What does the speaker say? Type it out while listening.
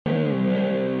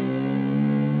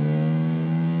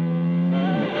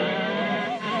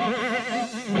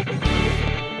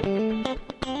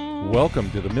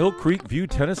Welcome to the Millcreek View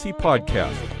Tennessee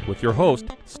podcast with your host,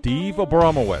 Steve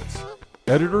Abramowitz,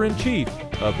 editor-in-chief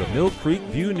of the Millcreek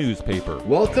View newspaper.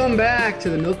 Welcome back to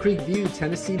the Millcreek View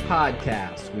Tennessee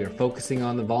podcast. We are focusing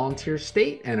on the volunteer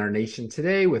state and our nation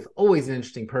today with always an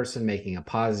interesting person making a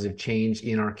positive change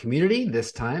in our community.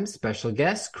 This time, special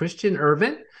guest, Christian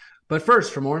Irvine. But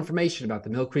first, for more information about the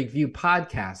Millcreek View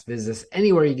podcast, visit us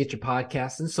anywhere you get your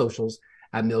podcasts and socials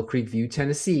at Millcreek View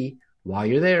Tennessee. While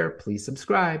you're there, please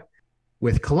subscribe.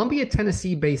 With Columbia,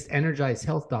 Tennessee-based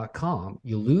EnergizedHealth.com,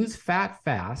 you lose fat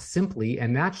fast, simply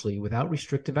and naturally without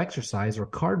restrictive exercise or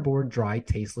cardboard, dry,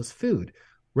 tasteless food.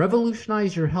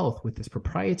 Revolutionize your health with this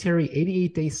proprietary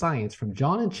 88-day science from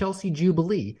John and Chelsea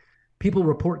Jubilee. People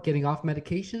report getting off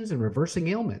medications and reversing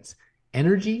ailments.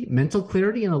 Energy, mental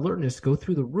clarity, and alertness go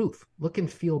through the roof. Look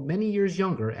and feel many years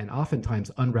younger and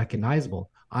oftentimes unrecognizable.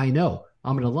 I know.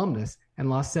 I'm an alumnus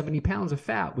and lost 70 pounds of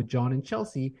fat with John and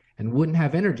Chelsea and wouldn't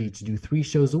have energy to do 3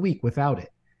 shows a week without it.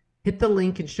 Hit the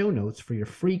link in show notes for your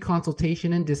free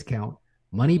consultation and discount,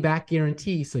 money back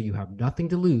guarantee so you have nothing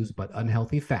to lose but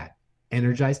unhealthy fat.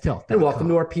 EnergizedHealth.com. And welcome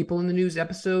to our People in the News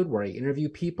episode where I interview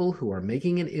people who are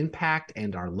making an impact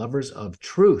and are lovers of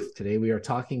truth. Today we are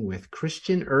talking with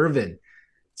Christian Irvine.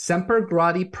 Semper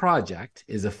Grati Project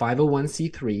is a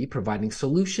 501c3 providing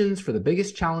solutions for the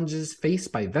biggest challenges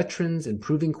faced by veterans,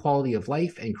 improving quality of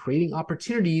life and creating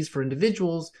opportunities for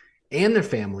individuals and their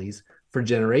families for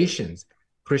generations.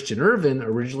 Christian Irvine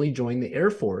originally joined the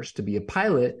Air Force to be a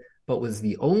pilot, but was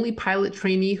the only pilot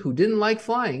trainee who didn't like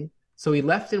flying, so he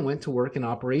left and went to work in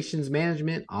operations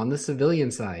management on the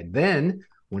civilian side. Then,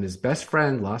 when his best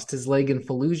friend lost his leg in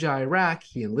Fallujah, Iraq,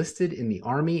 he enlisted in the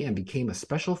Army and became a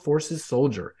Special Forces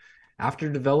soldier.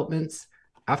 After deployments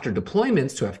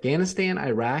to Afghanistan,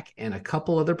 Iraq, and a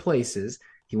couple other places,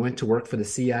 he went to work for the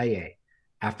CIA.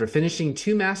 After finishing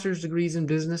 2 master's degrees in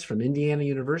business from Indiana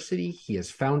University, he has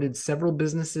founded several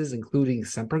businesses, including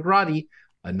Semper Grati,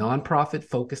 a nonprofit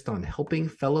focused on helping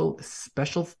fellow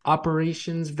special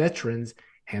operations veterans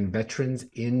and veterans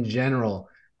in general.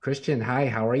 Christian, hi,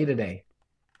 how are you today?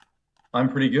 I'm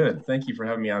pretty good. Thank you for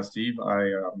having me on, Steve.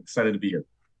 I'm excited to be here.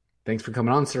 Thanks for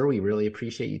coming on, sir. We really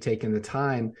appreciate you taking the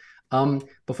time.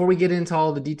 Before we get into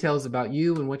all the details about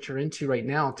you and what you're into right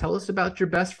now, tell us about your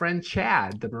best friend,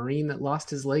 Chad, the Marine that lost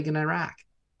his leg in Iraq.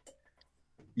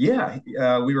 Yeah,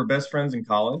 we were best friends in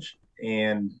college,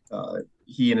 and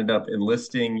he ended up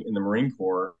enlisting in the Marine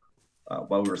Corps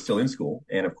while we were still in school,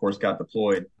 and of course got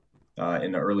deployed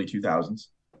in the early 2000s.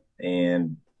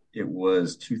 And it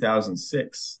was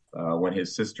 2006 when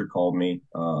his sister called me.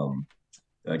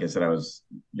 Like I said, I was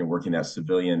working that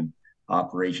civilian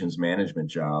operations management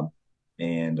job,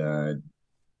 and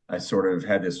I sort of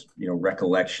had this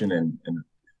recollection and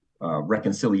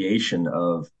reconciliation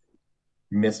of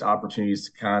missed opportunities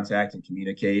to contact and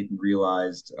communicate, and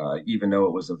realized even though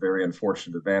it was a very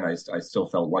unfortunate event, I still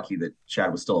felt lucky that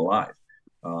Chad was still alive.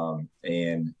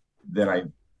 And then I,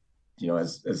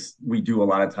 as we do a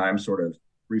lot of times, sort of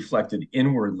reflected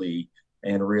inwardly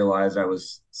and realized I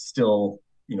was still,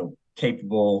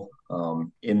 capable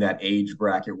in that age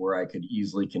bracket where I could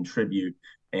easily contribute.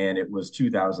 And it was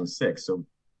 2006, so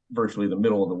virtually the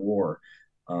middle of the war.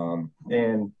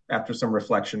 And after some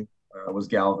reflection, I was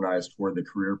galvanized toward the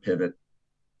career pivot,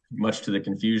 much to the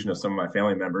confusion of some of my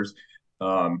family members,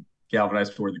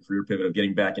 galvanized toward the career pivot of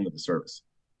getting back into the service.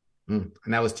 And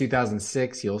that was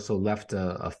 2006. You also left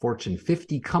a Fortune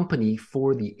 50 company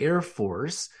for the Air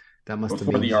Force. That must have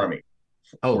been the Army.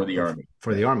 For the Army.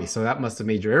 For the Army. So that must have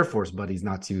made your Air Force buddies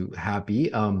not too happy.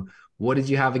 What did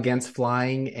you have against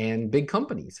flying and big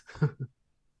companies?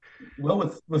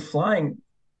 Well, with flying,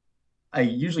 I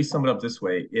usually sum it up this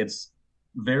way. It's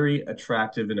very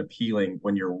attractive and appealing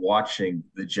when you're watching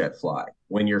the jet fly.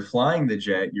 When you're flying the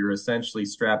jet, you're essentially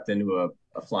strapped into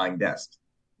a flying desk,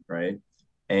 right?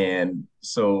 And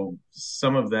so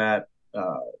some of that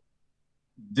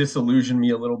disillusioned me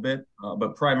a little bit,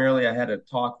 but primarily I had a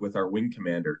talk with our wing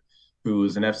commander, who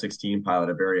was an F-16 pilot,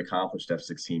 a very accomplished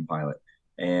F-16 pilot.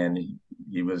 And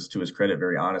he was, to his credit,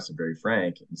 very honest and very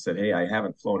frank, and said, "Hey, I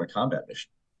haven't flown a combat mission."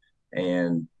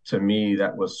 And to me,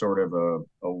 that was sort of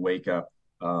a wake up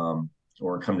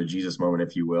or come to Jesus moment,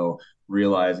 if you will,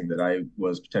 realizing that I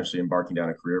was potentially embarking down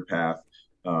a career path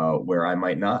where I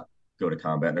might not go to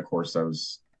combat. And of course, I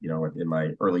was, in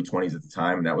my early 20s at the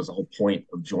time, and that was the whole point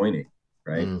of joining,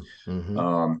 right?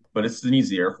 Mm-hmm. But it's the needs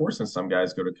of the Air Force, and some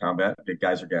guys go to combat, big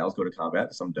guys or gals go to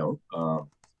combat, some don't.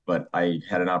 But I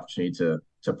had an opportunity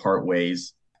to part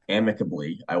ways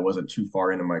amicably. I wasn't too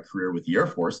far into my career with the Air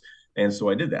Force, and so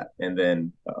I did that. And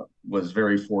then was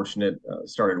very fortunate,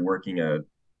 started working a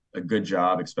good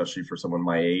job, especially for someone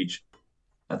my age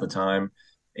at the time,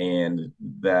 And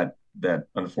that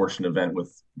unfortunate event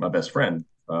with my best friend,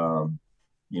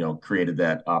 created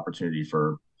that opportunity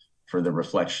for the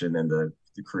reflection and the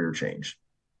career change.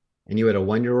 And you had a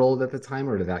 1-year-old at the time,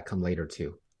 or did that come later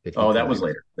too? Did he Oh, come that was later?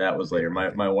 later. That was later. Later. My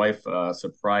Okay. my wife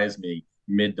surprised me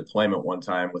mid-deployment one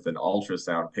time with an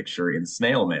ultrasound picture in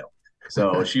snail mail.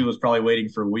 So she was probably waiting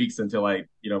for weeks until I,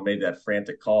 made that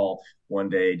frantic call one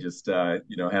day, just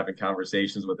having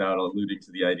conversations without alluding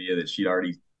to the idea that she'd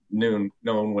already known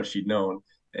what she'd known,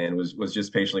 and was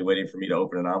just patiently waiting for me to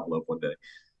open an envelope one day.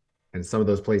 And some of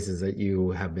those places that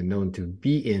you have been known to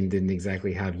be in didn't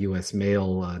exactly have U.S.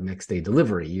 mail next day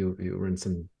delivery. You were in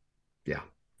some, yeah,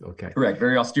 okay. Correct.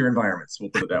 Very austere environments.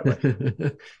 We'll put it that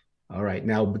way. All right.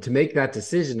 Now, to make that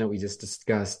decision that we just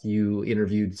discussed, you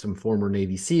interviewed some former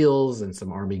Navy SEALs and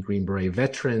some Army Green Beret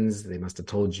veterans. They must have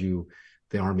told you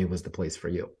the Army was the place for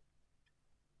you.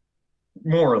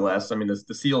 More or less. I mean,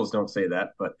 the SEALs don't say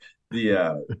that, but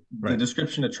the Right.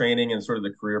 description of training and sort of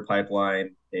the career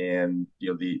pipeline and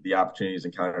the opportunities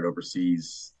encountered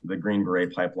overseas, the Green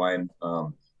Beret pipeline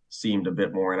seemed a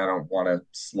bit more. And I don't want to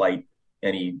slight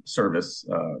any service.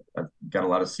 I've got a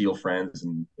lot of SEAL friends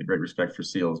and a great respect for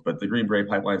SEALs, but the Green Beret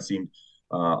pipeline seemed,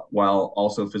 while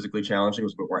also physically challenging,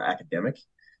 was a bit more academic.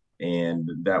 And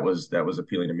that was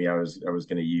appealing to me. I was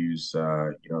going to use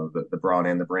the brawn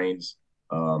and the brains.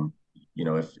 Um,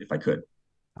 if I could.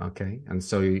 Okay. And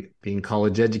so, being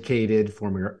college educated,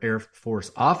 former Air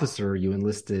Force officer, you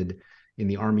enlisted in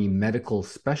the Army Medical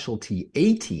Specialty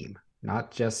A team,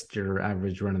 not just your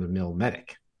average run of the mill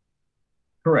medic.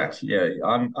 Correct. Yeah.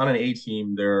 On an A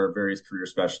team, there are various career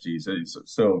specialties.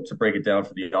 So to break it down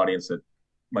for the audience that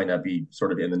might not be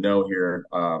sort of in the know here,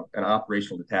 an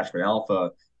operational detachment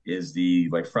alpha is the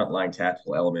like frontline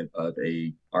tactical element of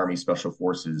a Army Special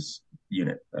Forces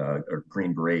unit or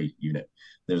Green Beret unit.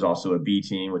 There's also a B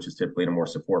team, which is typically in a more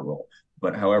support role.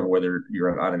 But however, whether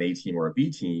you're on an A team or a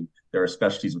B team, there are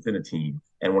specialties within a team,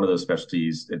 and one of those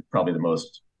specialties, probably the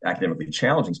most academically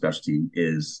challenging specialty,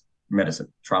 is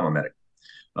medicine, trauma medic.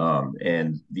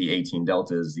 And the 18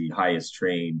 Delta is the highest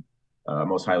trained,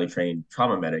 most highly trained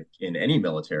trauma medic in any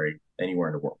military anywhere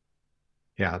in the world.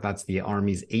 Yeah, that's the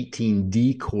Army's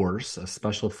 18D course. A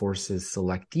Special Forces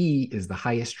selectee is the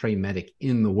highest trained medic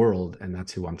in the world, and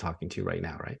that's who I'm talking to right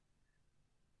now, right?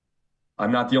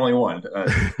 I'm not the only one.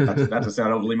 Not to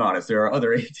sound overly modest, there are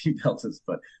other 18 Deltas,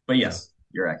 but Yeah. yes,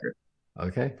 you're accurate.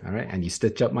 Okay. All right. And you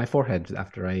stitch up my forehead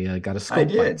after I got a I scope bite.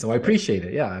 did. So I appreciate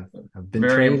it. Yeah. I've been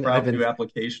Very trained. I've impromptu been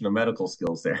application of medical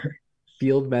skills there.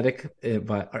 field medic,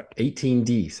 but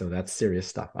 18D. So that's serious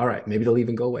stuff. All right. Maybe they'll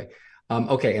even go away.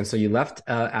 Okay. And so you left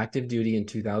active duty in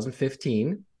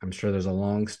 2015. I'm sure there's a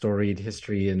long storied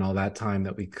history and all that time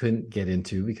that we couldn't get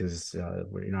into because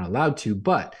you're not allowed to.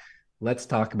 But let's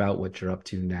talk about what you're up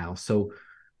to now. So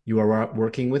you are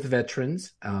working with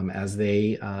veterans as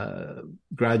they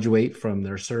graduate from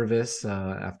their service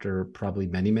after probably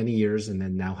many, many years, and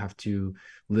then now have to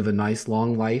live a nice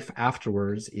long life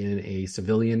afterwards in a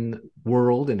civilian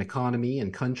world and economy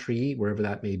and country, wherever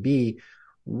that may be.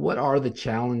 What are the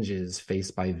challenges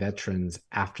faced by veterans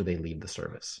after they leave the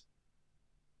service?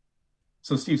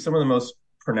 So, Steve, some of the most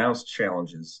pronounced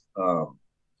challenges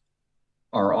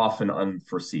are often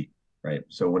unforeseen, right?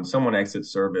 So when someone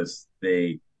exits service,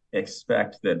 they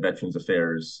expect that Veterans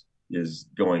Affairs is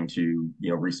going to,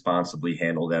 responsibly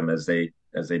handle them as they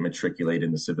matriculate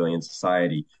into civilian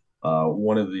society.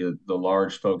 One of the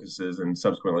large focuses and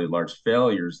subsequently large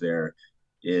failures there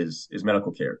is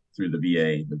medical care through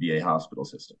the VA hospital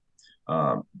system.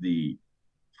 The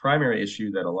primary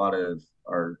issue that a lot of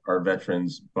our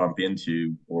veterans bump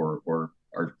into or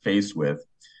are faced with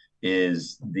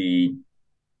is the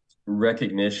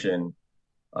recognition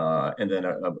and then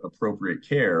appropriate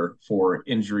care for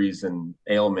injuries and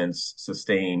ailments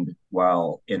sustained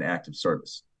while in active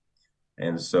service.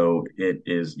 And so it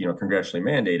is, congressionally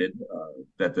mandated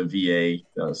that the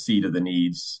VA see to the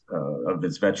needs of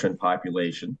its veteran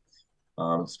population,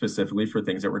 specifically for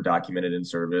things that were documented in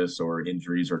service or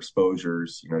injuries or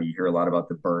exposures. You hear a lot about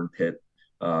the burn pit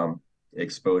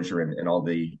exposure and all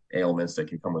the ailments that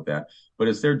can come with that. But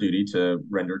it's their duty to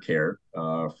render care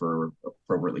for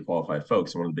appropriately qualified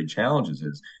folks. And one of the big challenges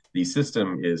is the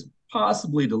system is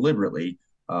possibly deliberately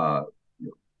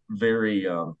very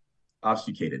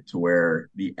obfuscated to where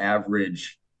the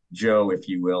average Joe, if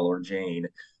you will, or Jane,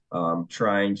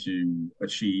 trying to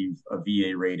achieve a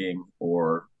VA rating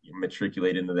or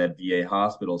matriculate into that VA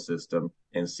hospital system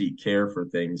and seek care for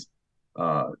things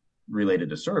related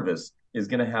to service is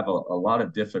going to have a lot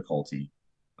of difficulty,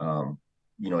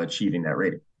 achieving that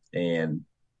rating. And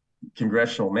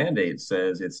congressional mandate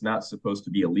says it's not supposed to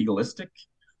be a legalistic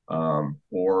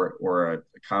or a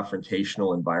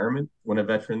confrontational environment when a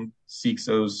veteran seeks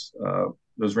those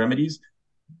remedies,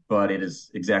 but it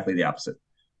is exactly the opposite.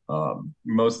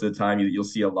 Most of the time, you'll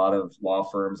see a lot of law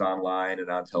firms online and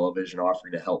on television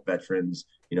offering to help veterans,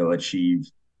 achieve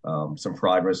some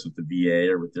progress with the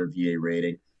VA or with their VA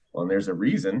rating. Well, and there's a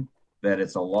reason that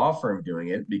it's a law firm doing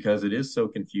it, because it is so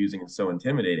confusing and so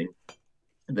intimidating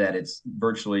that it's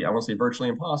virtually, I won't say virtually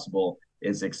impossible,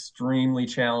 it's extremely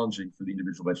challenging for the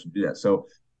individual veteran to do that. So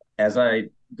as I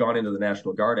gone into the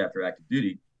National Guard after active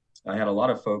duty, I had a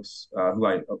lot of folks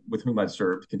with whom I'd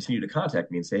served continue to contact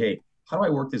me and say, "Hey, how do I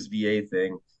work this VA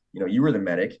thing? You were the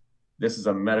medic. This is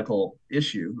a medical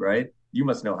issue, right? You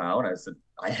must know how." And I said,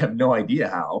 "I have no idea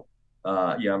how.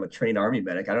 I'm a trained Army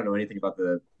medic. I don't know anything about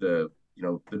the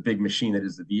big machine that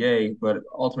is the VA." But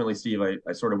ultimately, Steve,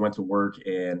 I sort of went to work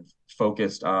and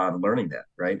focused on learning that,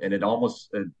 right? And it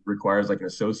requires like an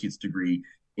associate's degree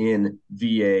in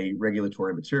VA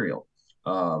regulatory material.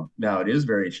 Now, it is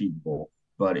very achievable,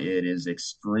 but it is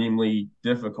extremely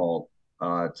difficult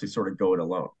to sort of go it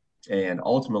alone. And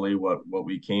ultimately, what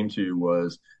we came to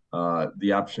was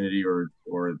the opportunity or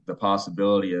the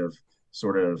possibility of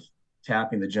sort of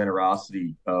tapping the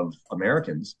generosity of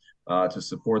Americans to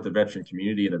support the veteran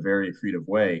community in a very creative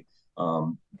way.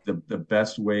 The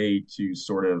best way to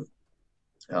sort of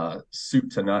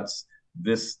soup to nuts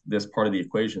this part of the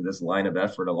equation, this line of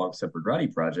effort along Semper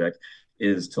Grati project,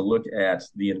 is to look at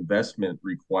the investment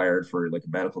required for like a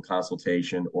medical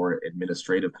consultation or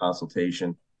administrative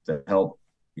consultation to help,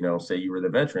 say you were the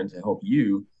veteran, to help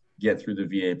you get through the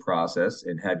VA process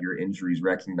and have your injuries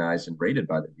recognized and rated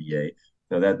by the VA.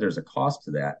 Now that there's a cost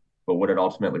to that, but what it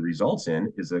ultimately results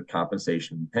in is a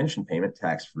compensation and pension payment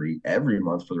tax-free every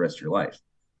month for the rest of your life.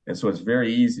 And so it's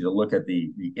very easy to look at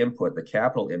the input, the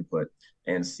capital input,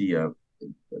 and see a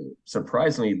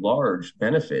surprisingly large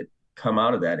benefit come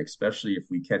out of that, especially if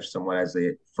we catch someone as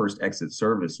they first exit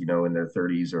service, in their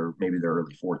 30s or maybe their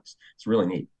early 40s. It's really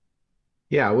neat.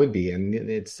 Yeah, it would be. And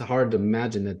it's hard to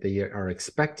imagine that they are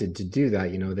expected to do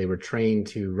that. They were trained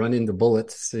to run into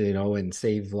bullets, and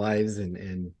save lives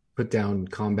and put down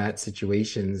combat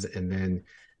situations, and then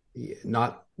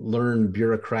not learn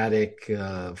bureaucratic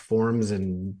forms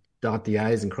and dot the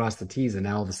I's and cross the T's. And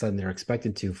now all of a sudden they're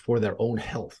expected to for their own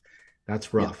health.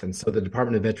 That's rough. Yeah. And so the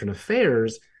Department of Veteran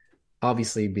Affairs,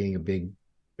 obviously being a big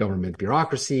government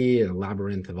bureaucracy and a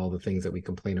labyrinth of all the things that we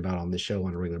complain about on the show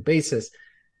on a regular basis,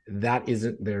 that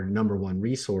isn't their number one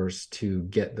resource to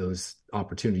get those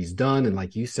opportunities done. And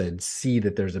like you said, see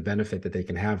that there's a benefit that they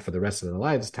can have for the rest of their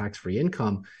lives, tax-free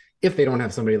income, if they don't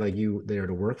have somebody like you there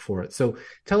to work for it. So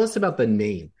tell us about the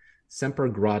name, Semper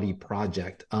Grati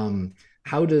Project.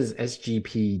 How does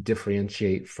SGP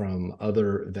differentiate from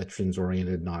other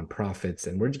veterans-oriented nonprofits,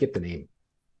 and where'd you get the name?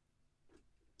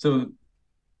 So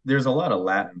there's a lot of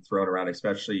Latin thrown around,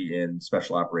 especially in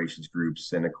special operations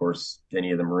groups. And of course,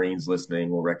 any of the Marines listening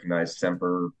will recognize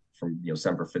Semper from,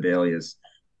 Semper Fidelis,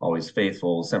 always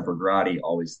faithful, Semper Grati,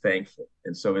 always thankful.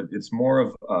 And so it's more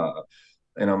of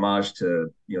an homage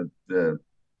to, the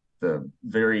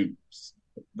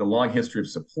long history of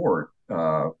support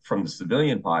from the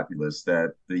civilian populace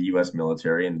that the U.S.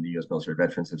 military and the U.S. military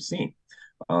veterans have seen.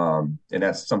 And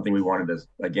that's something we wanted to,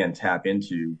 again, tap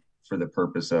into for the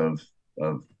purpose of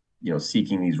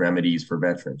seeking these remedies for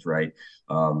veterans, right?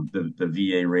 The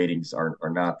VA ratings are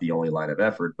not the only line of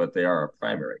effort, but they are a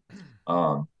primary.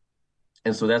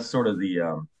 And so that's sort of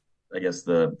the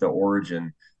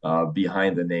origin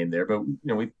behind the name there. But,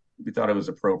 we thought it was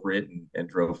appropriate and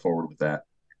drove forward with that.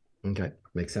 Okay,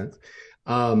 makes sense.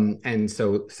 And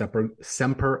so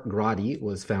Semper Grati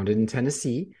was founded in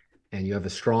Tennessee, and you have a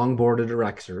strong board of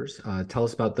directors. Tell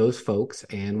us about those folks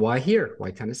and why here?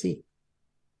 Why Tennessee?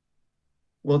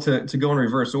 Well, to go in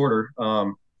reverse order,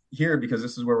 here, because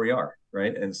this is where we are,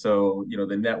 right? And so,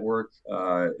 the network,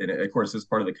 and of course, this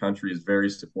part of the country is very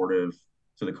supportive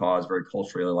to the cause, very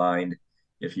culturally aligned,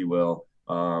 if you will.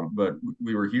 But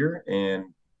we were here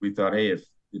and we thought, hey,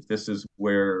 if this is if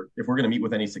we're going to meet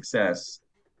with any success,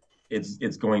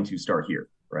 it's going to start here,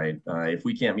 right? If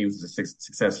we can't meet with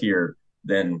success here,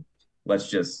 then let's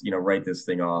just write this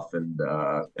thing off and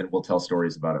we'll tell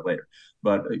stories about it later.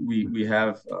 But we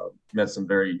have met some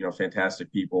very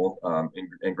fantastic people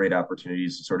and great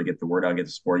opportunities to sort of get the word out, get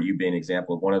the support. You being an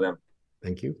example of one of them.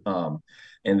 Thank you.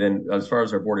 And then as far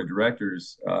as our board of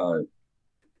directors,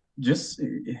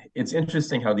 it's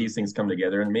interesting how these things come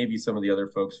together, and maybe some of the other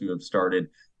folks who have started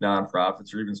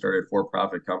nonprofits or even started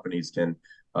for-profit companies can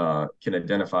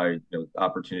identify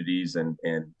opportunities and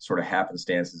sort of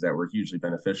happenstances that were hugely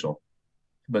beneficial.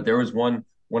 But there was one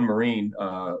Marine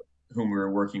whom we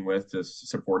were working with to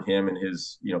support him in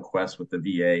his, quest with the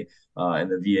VA.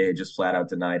 And the VA had just flat out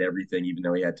denied everything, even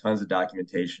though he had tons of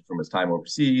documentation from his time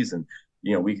overseas. And,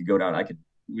 we could go down,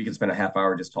 we could spend a half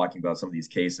hour just talking about some of these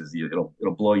cases. It'll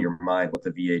blow your mind what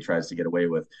the VA tries to get away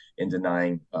with in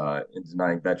denying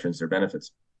veterans their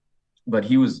benefits. But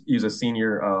he was a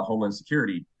senior Homeland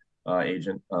Security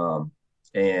agent,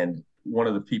 and one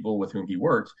of the people with whom he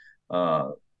worked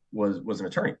was an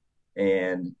attorney,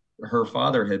 and her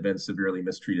father had been severely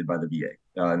mistreated by the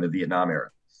VA in the Vietnam era,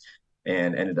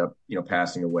 and ended up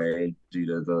passing away due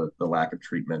to the lack of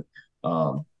treatment.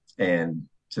 And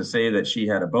to say that she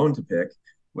had a bone to pick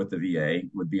with the VA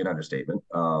would be an understatement.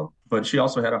 But she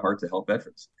also had a heart to help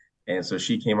veterans, and so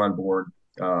she came on board.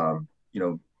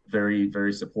 Very,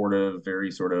 very supportive,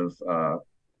 very sort of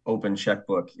open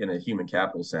checkbook in a human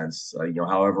capital sense.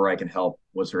 However I can help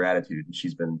was her attitude, and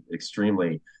she's been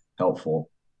extremely helpful.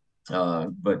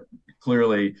 But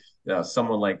clearly,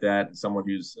 someone like that, someone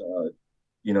who's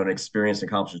an experienced,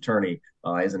 accomplished attorney,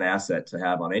 is an asset to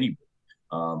have on any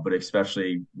board. But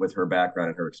especially with her background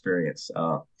and her experience.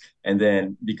 And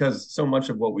then because so much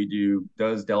of what we do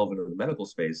does delve into the medical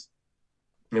space,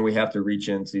 and we have to reach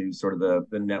into sort of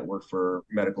the network for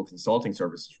medical consulting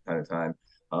services from time to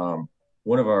time.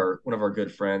 One of our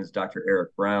good friends, Dr.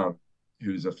 Eric Brown,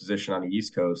 who's a physician on the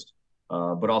East Coast,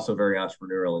 but also very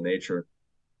entrepreneurial in nature,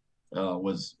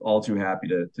 was all too happy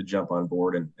to jump on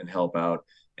board and help out.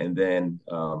 And then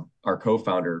our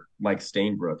co-founder, Mike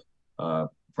Stainbrook,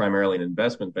 primarily an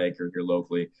investment banker here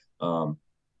locally.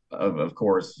 Of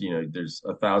course, there's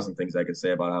 1,000 things I could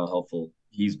say about how helpful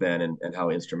he's been and how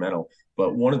instrumental.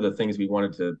 But one of the things we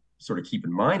wanted to sort of keep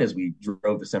in mind as we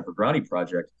drove the Semper Grati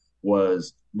project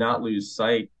was not lose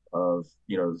sight of,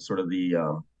 sort of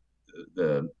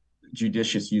the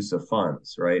judicious use of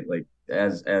funds, right? Like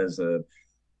as a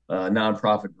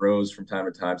nonprofit grows from time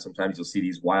to time, sometimes you'll see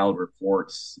these wild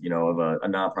reports, of a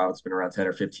nonprofit that's been around 10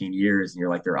 or 15 years, and you're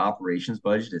like, their operations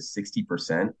budget is 60%.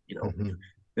 Mm-hmm.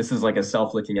 This is like a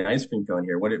self-licking ice cream cone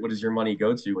here. What does your money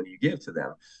go to when you give to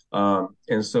them?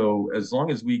 And so as long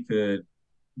as we could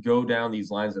go down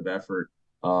these lines of effort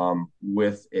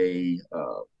with a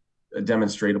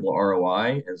demonstrable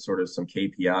ROI and sort of some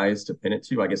KPIs to pin it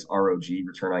to, I guess ROG,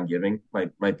 return on giving,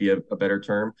 might be a better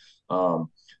term.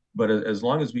 But as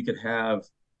long as we could have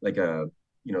like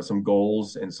some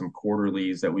goals and some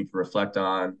quarterlies that we could reflect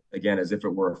on, again, as if it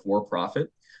were a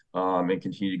for-profit, and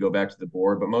continue to go back to the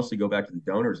board, but mostly go back to the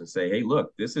donors and say, hey,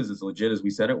 look, this is as legit as we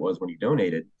said it was when you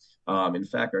donated. In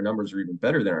fact, our numbers are even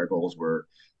better than our goals were.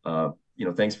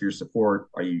 Thanks for your support.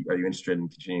 Are you interested in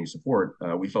continuing support?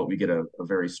 We felt we get a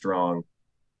very strong,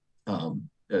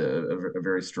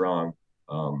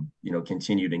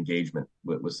 continued engagement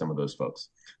with some of those folks.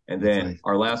 And then nice.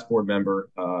 Our last board member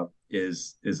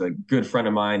is a good friend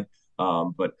of mine,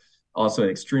 but also an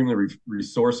extremely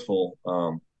resourceful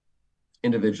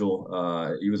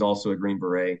individual. He was also a Green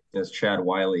Beret, as Chad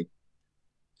Wiley,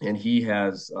 and he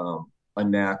has a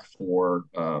knack for,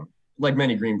 like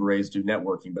many Green Berets do,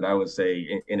 networking, but I would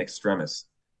say in extremis.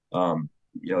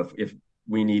 If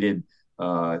we needed,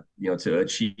 to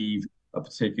achieve a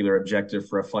particular objective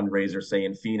for a fundraiser, say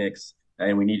in Phoenix,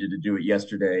 and we needed to do it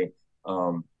yesterday,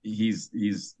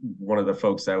 he's one of the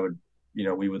folks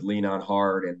we would lean on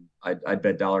hard, and I'd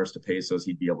bet dollars to pesos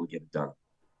he'd be able to get it done.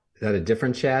 Is that a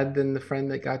different Chad than the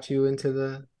friend that got you into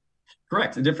the?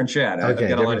 Correct, a different Chad. Okay, I've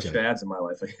got a lot of Chads in my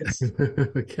life, I guess.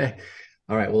 Okay.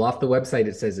 All right. Well, off the website,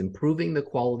 it says improving the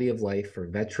quality of life for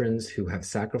veterans who have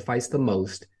sacrificed the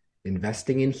most,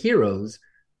 investing in heroes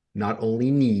not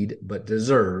only need, but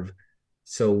deserve.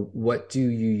 So what do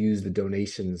you use the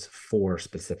donations for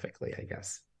specifically, I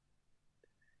guess?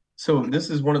 So this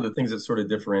is one of the things that sort of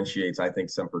differentiates, I think,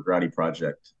 Semper Grati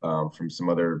project from some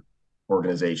other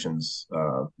organizations,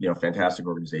 fantastic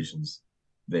organizations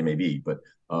they may be, but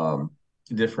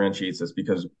it differentiates us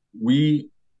because we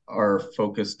are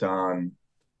focused on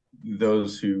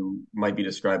those who might be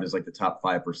described as like the top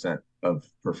 5% of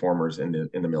performers in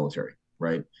the military,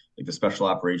 right? Like the special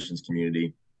operations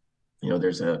community.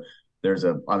 There's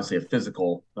obviously a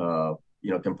physical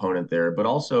component there, but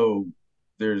also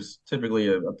there's typically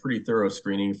a pretty thorough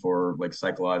screening for like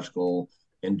psychological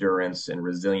endurance and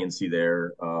resiliency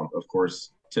there. Of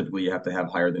course, typically you have to have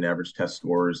higher than average test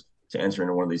scores to enter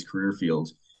into one of these career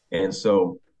fields. And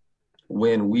so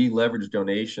when we leverage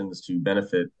donations to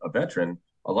benefit a veteran,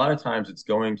 a lot of times it's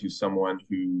going to someone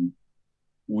who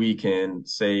we can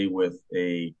say with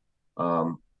a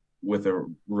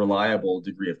reliable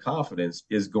degree of confidence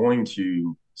is going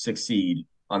to succeed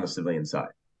on the civilian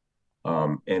side.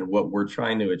 And what we're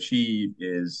trying to achieve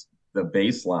is the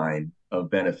baseline of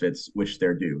benefits which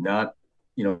they're due, not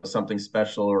something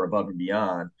special or above and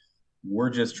beyond. We're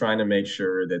just trying to make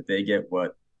sure that they get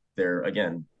what they're,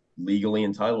 again, legally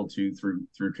entitled to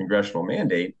through congressional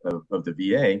mandate of the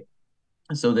VA,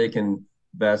 so they can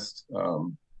best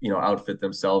outfit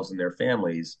themselves and their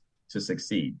families to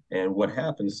succeed. And what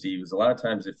happens, Steve, is a lot of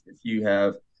times if you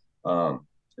have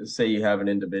say you have an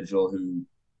individual who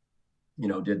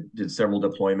did several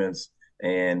deployments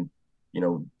and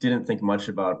didn't think much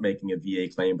about making a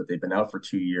VA claim, but they've been out for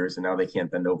 2 years and now they can't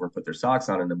bend over and put their socks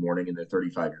on in the morning and they're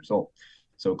 35 years old.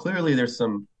 So clearly there's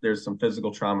some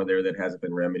physical trauma there that hasn't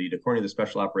been remedied. According to the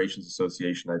Special Operations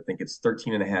Association, I think it's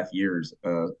 13 and a half years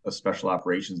a special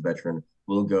operations veteran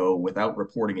will go without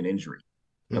reporting an injury,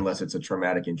 unless it's a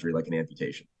traumatic injury like an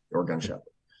amputation or gunshot.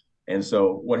 And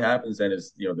so what happens then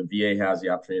is, the VA has the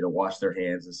opportunity to wash their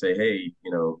hands and say, hey,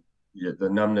 the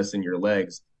numbness in your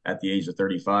legs at the age of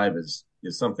 35 is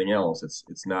something else.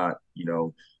 It's not,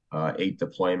 8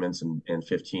 deployments and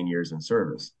 15 years in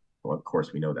service. Well, of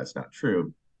course, we know that's not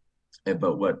true.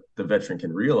 But what the veteran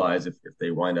can realize if they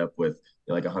wind up with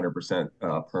like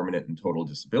 100% permanent and total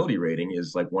disability rating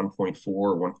is like 1.4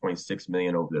 or 1.6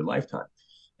 million over their lifetime.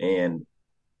 And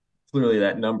clearly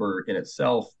that number in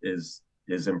itself is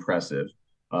impressive.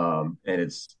 And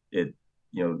it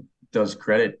does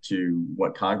credit to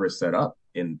what Congress set up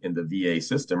in the VA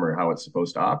system, or how it's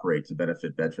supposed to operate to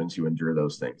benefit veterans who endure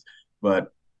those things.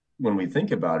 But when we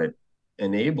think about it,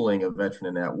 enabling a veteran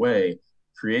in that way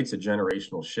creates a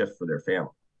generational shift for their family.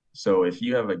 So if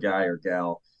you have a guy or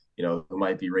gal, who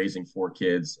might be raising 4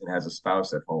 kids and has a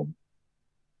spouse at home,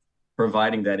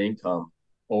 providing that income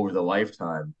over the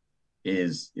lifetime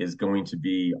is going to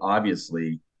be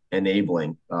obviously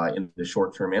enabling in the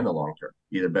short term and the long term,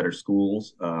 either better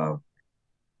schools,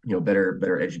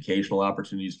 better educational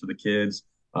opportunities for the kids,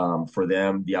 for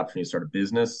them, the opportunity to start a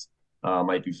business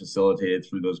might be facilitated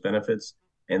through those benefits.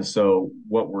 And so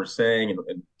what we're saying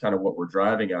and kind of what we're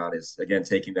driving on is, again,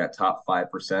 taking that top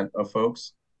 5% of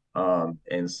folks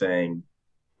and saying,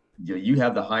 you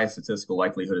have the highest statistical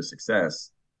likelihood of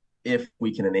success if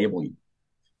we can enable you.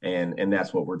 And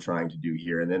that's what we're trying to do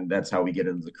here. And then that's how we get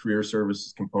into the career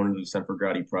services component of the Semper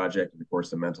Grati project, and of course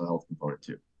the mental health component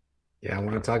too. Yeah, I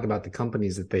want to talk about the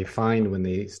companies that they find when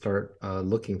they start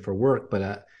looking for work.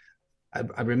 But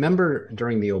I remember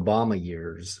during the Obama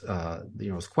years,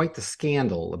 it was quite the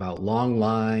scandal about long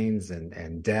lines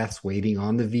and deaths waiting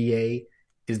on the VA.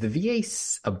 Is the VA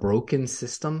a broken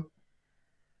system?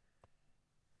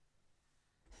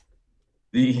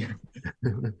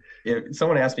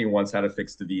 Someone asked me once how to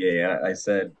fix the VA. I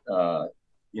said,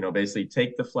 basically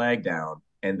take the flag down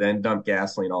and then dump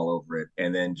gasoline all over it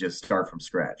and then just start from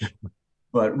scratch.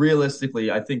 But realistically,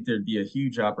 I think there'd be a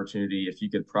huge opportunity if you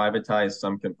could privatize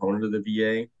some component of the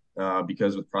VA,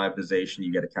 because with privatization,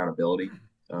 you get accountability.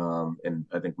 And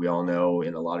I think we all know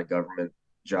in a lot of government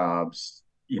jobs,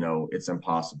 it's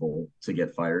impossible to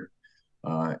get fired.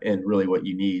 And really what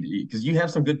you need, because you have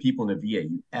some good people in the VA,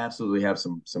 you absolutely have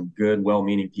some good,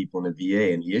 well-meaning people in the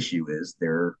VA. And the issue is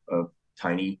they're a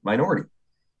tiny minority.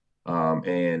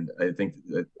 And I think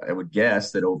that I would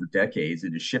guess that over decades,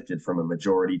 it has shifted from a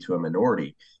majority to a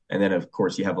minority. And then, of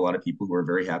course, you have a lot of people who are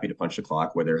very happy to punch the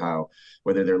clock, whether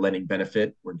they're lending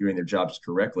benefit or doing their jobs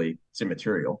correctly. It's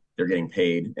immaterial. They're getting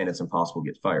paid and it's impossible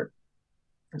to get fired.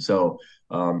 So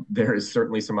there is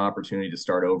certainly some opportunity to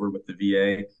start over with the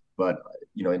VA. But,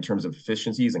 in terms of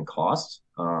efficiencies and costs,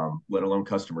 let alone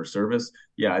customer service,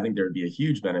 yeah, I think there would be a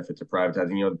huge benefit to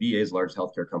privatizing. The VA is the largest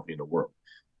healthcare company in the world.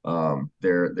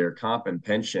 Their comp and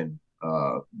pension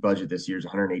budget this year is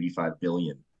 185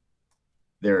 billion.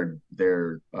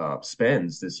 Their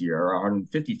spends this year are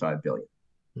 155 billion.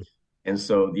 And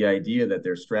so the idea that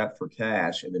they're strapped for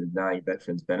cash and they're denying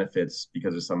veterans benefits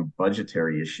because of some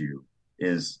budgetary issue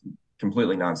is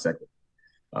completely non sequitur.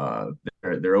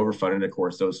 They're overfunded. Of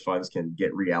course, those funds can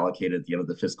get reallocated at the end of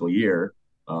the fiscal year.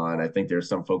 And I think there's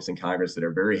some folks in Congress that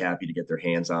are very happy to get their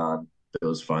hands on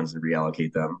those funds and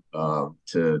reallocate them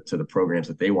to the programs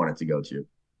that they want it to go to.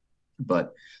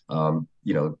 But,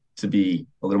 to be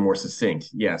a little more succinct,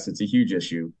 yes, it's a huge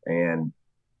issue and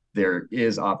there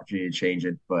is opportunity to change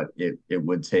it, but it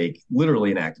would take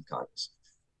literally an act of Congress.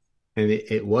 And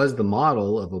it was the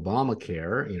model of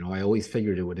Obamacare. I always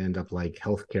figured it would end up like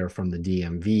healthcare from the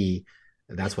DMV.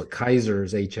 That's what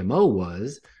Kaiser's HMO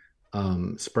was,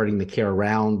 spreading the care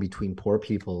around between poor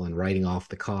people and writing off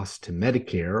the cost to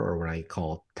Medicare, or what I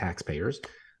call taxpayers.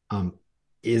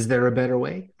 Is there a better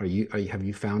way? Have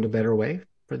you found a better way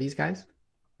for these guys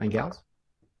and gals?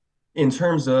 In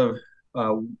terms of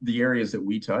the areas that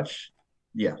we touch,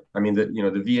 Yeah, I mean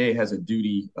the VA has a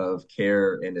duty of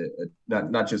care and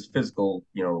not just physical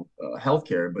health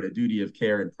care, but a duty of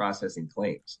care in processing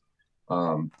claims.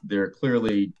 They're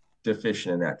clearly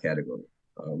deficient in that category.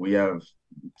 We have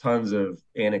tons of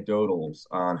anecdotals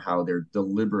on how they're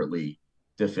deliberately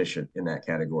deficient in that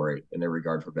category in their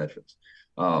regard for veterans.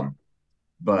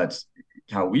 But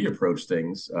how we approach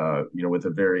things, with a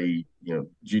very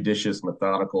judicious,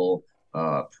 methodical,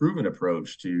 proven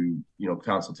approach to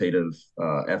consultative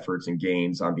efforts and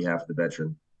gains on behalf of the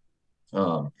veteran,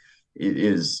 it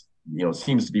is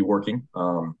seems to be working,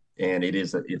 and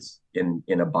it's in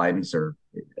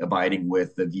abiding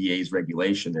with the VA's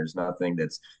regulation. There's nothing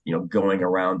that's going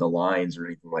around the lines or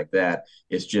anything like that.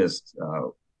 It's just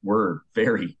we're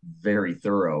very, very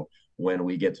thorough when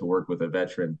we get to work with a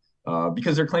veteran,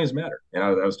 because their claims matter. And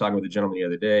I was talking with a gentleman the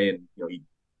other day, and he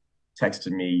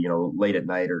texted me, late at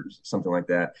night or something like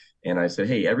that. And I said,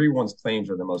 hey, everyone's claims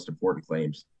are the most important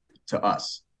claims to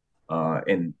us.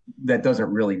 And that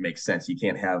doesn't really make sense. You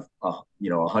can't have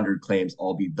 100 claims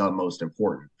all be the most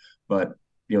important. But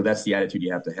that's the attitude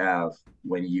you have to have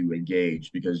when you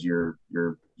engage, because you're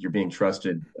being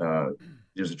trusted.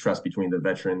 There's a trust between the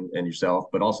veteran and yourself,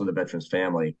 but also the veteran's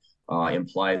family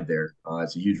implied there.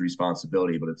 It's a huge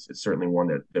responsibility, but it's certainly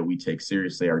one that we take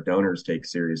seriously. Our donors take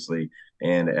seriously,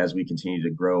 and as we continue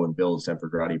to grow and build Semper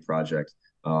Grati project,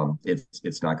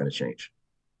 it's not going to change.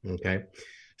 Okay.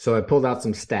 So I pulled out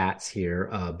some stats here.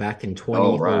 Back in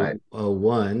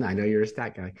 2001, I know you're a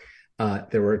stat guy.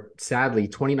 There were sadly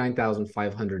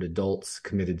 29,500 adults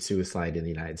committed suicide in the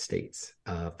United States.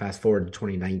 Fast forward to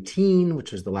 2019,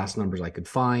 which was the last numbers I could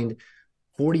find,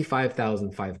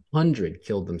 45,500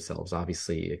 killed themselves.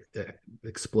 Obviously,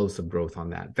 explosive growth on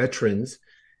that. Veterans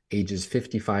ages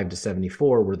 55 to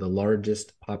 74 were the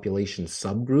largest population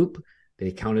subgroup. They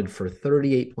accounted for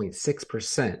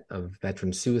 38.6% of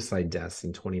veteran suicide deaths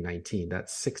in 2019.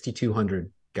 That's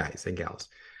 6,200 guys and gals.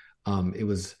 It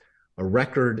was a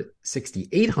record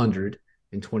 6,800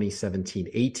 in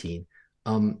 2017-18.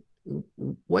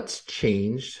 What's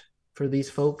changed for these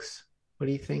folks? What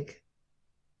do you think?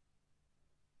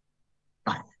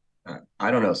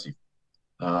 I don't know, Steve.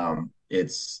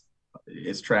 It's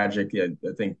tragic.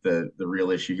 I think the real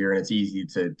issue here, and it's easy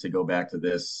to go back to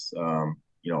this,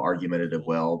 argumentative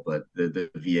well, but the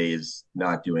VA is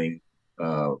not doing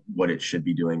what it should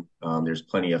be doing. There's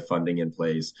plenty of funding in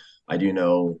place. I do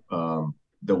know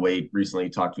the wait recently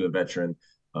talked to a veteran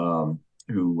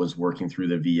who was working through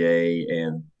the VA,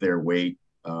 and their wait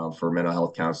for mental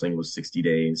health counseling was 60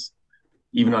 days.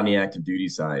 Even on the active duty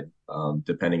side,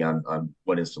 depending on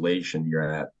what installation you're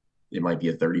at, it might be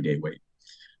a 30-day wait.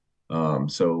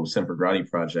 So Semper Grati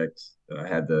project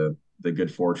had the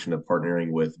good fortune of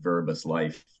partnering with Veribus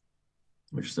Life,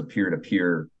 which is a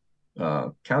peer-to-peer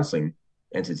counseling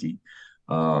entity,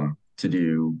 to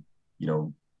do,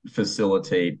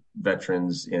 facilitate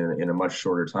veterans in a much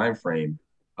shorter time frame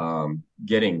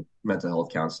getting mental health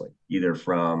counseling, either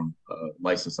from a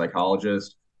licensed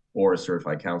psychologist or a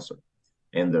certified counselor.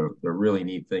 And the really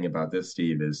neat thing about this,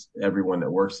 Steve, is everyone that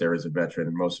works there is a veteran,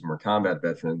 and most of them are combat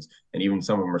veterans, and even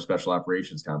some of them are special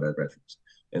operations combat veterans.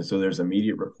 And so there's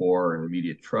immediate rapport and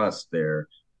immediate trust there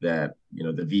that,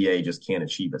 the VA just can't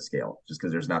achieve at scale, just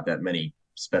because there's not that many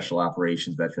special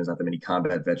operations veterans, not that many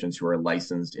combat veterans who are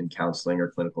licensed in counseling or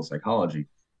clinical psychology.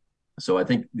 So I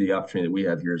think the opportunity that we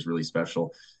have here is really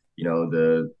special.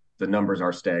 The numbers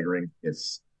are staggering.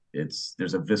 There's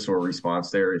a visceral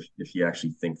response there if you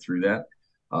actually think through that.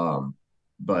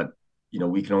 But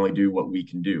we can only do what we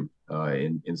can do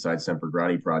inside Semper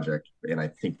Grati project, and I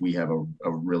think we have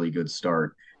a really good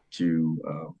start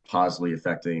to positively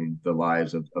affecting the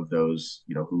lives of those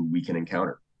who we can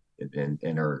encounter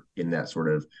and are in that sort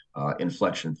of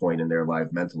inflection point in their life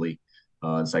mentally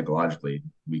and psychologically.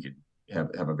 We could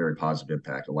have a very positive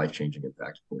impact, a life-changing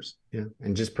impact, of course. Yeah,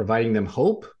 and just providing them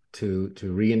hope to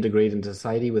reintegrate into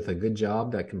society with a good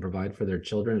job that can provide for their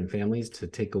children and families, to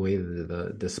take away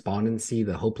the despondency,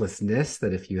 the hopelessness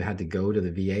that if you had to go to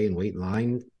the VA and wait in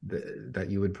line, that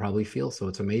you would probably feel. So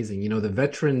it's amazing. The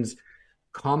Veterans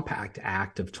Compact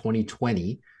Act of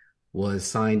 2020 was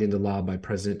signed into law by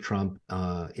President Trump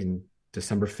in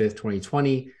December 5th,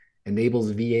 2020,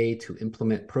 enables VA to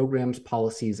implement programs,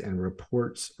 policies, and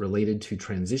reports related to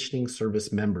transitioning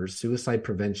service members, suicide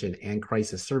prevention and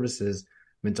crisis services,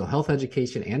 mental health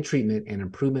education and treatment, and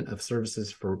improvement of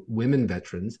services for women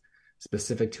veterans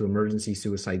specific to emergency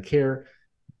suicide care.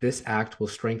 This act will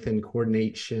strengthen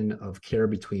coordination of care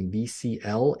between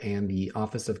VCL and the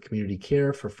Office of Community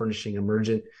Care for furnishing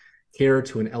emergent care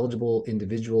to an eligible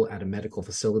individual at a medical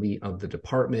facility of the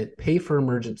department, pay for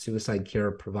emergent suicide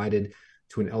care provided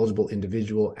to an eligible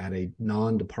individual at a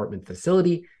non-department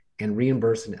facility and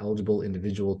reimburse an eligible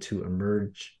individual to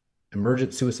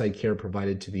emergent suicide care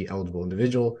provided to the eligible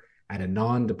individual at a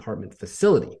non-department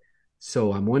facility.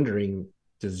 So I'm wondering,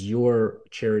 does your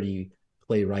charity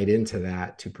play right into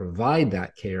that to provide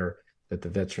that care that the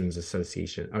Veterans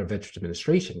Association or Veterans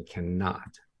Administration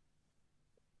cannot?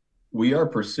 We are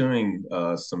pursuing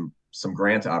some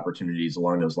grant opportunities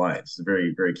along those lines. It's a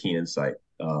very, very keen insight.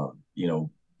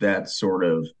 That sort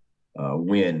of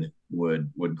win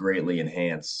would greatly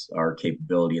enhance our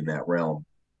capability in that realm.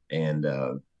 And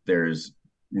there's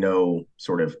no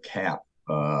sort of cap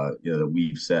that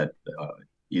we've set,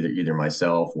 either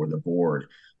myself or the board,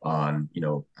 on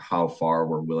how far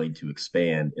we're willing to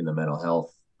expand in the mental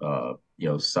health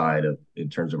side of, in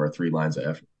terms of our three lines of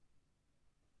effort.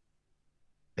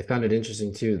 I found it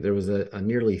interesting too. There was a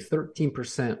nearly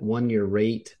 13% one-year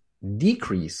rate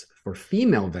decrease for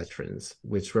female veterans,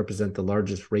 which represent the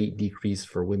largest rate decrease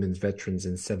for women's veterans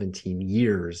in 17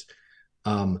 years.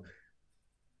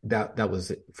 That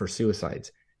was for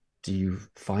suicides. Do you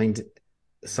find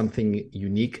something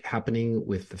unique happening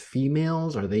with the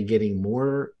females? Are they getting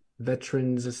more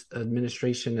Veterans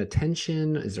Administration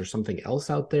attention? Is there something else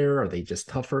out there? Are they just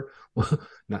tougher?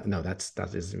 No, that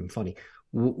isn't even funny.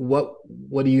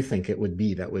 What do you think it would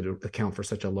be that would account for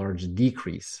such a large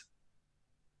decrease?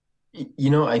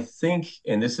 I think,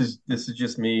 and this is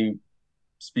just me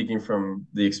speaking from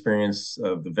the experience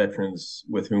of the veterans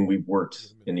with whom we've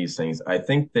worked in these things. I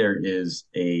think there is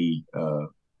a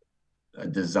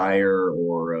desire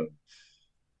or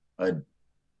a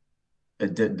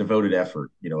devoted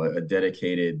effort, a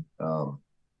dedicated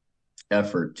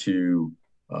effort to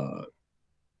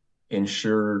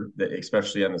ensure that,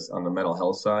 especially on the mental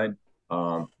health side,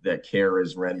 that care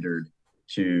is rendered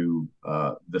to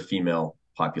the female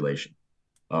population.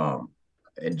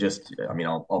 And just,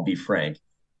 I'll be frank,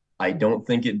 I don't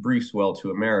think it briefs well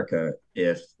to America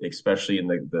if, especially in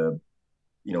the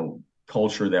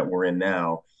culture that we're in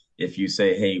now, if you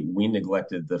say, hey, we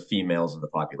neglected the females of the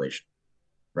population,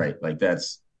 right? Like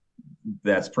that's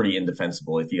pretty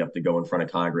indefensible if you have to go in front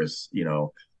of Congress,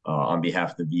 on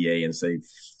behalf of the VA and say,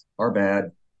 our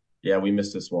bad. Yeah, we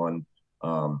missed this one.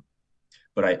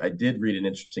 But I did read an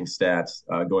interesting stat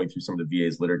going through some of the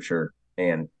VA's literature,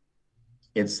 and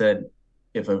it said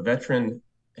if a veteran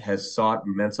has sought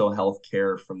mental health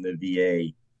care from the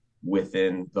VA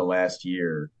within the last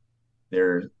year,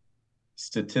 they're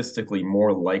statistically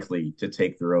more likely to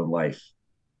take their own life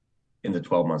in the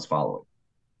 12 months following.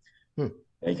 And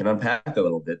you can unpack that a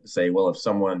little bit and say, well, if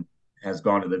someone has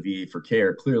gone to the VA for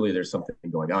care, clearly there's something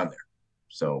going on there.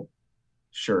 So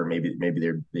sure, maybe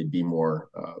they'd be more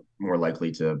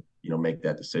likely to make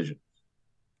that decision.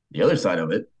 The other side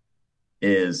of it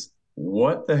is,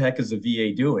 what the heck is the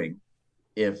VA doing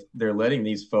if they're letting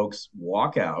these folks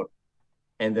walk out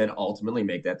and then ultimately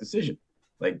make that decision?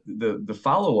 Like the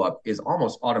follow-up is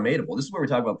almost automatable. This is where we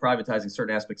talk about privatizing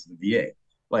certain aspects of the VA.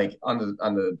 Like on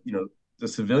the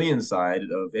civilian side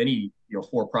of any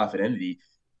for-profit entity,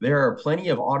 there are plenty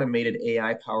of automated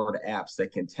AI-powered apps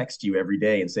that can text you every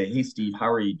day and say, hey, Steve, how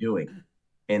are you doing?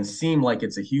 And seem like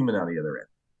it's a human on the other end.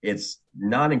 It's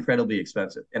not incredibly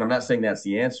expensive. And I'm not saying that's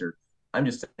the answer. I'm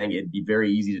just saying it'd be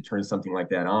very easy to turn something like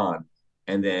that on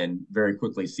and then very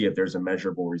quickly see if there's a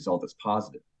measurable result that's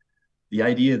positive. The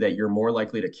idea that you're more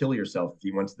likely to kill yourself if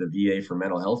you went to the VA for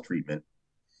mental health treatment,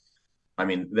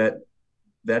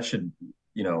 that should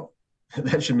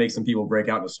that should make some people break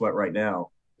out in a sweat right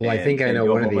now. Well, I think I know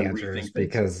one of the answers,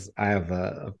 because I have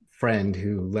a friend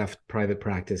who left private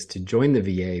practice to join the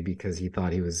VA because he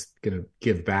thought he was going to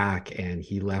give back, and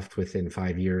he left within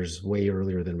 5 years, way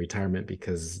earlier than retirement,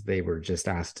 because they were just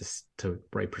asked to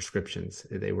write prescriptions.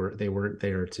 They weren't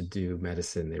there to do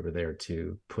medicine. They were there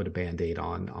to put a Band-Aid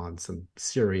on some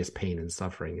serious pain and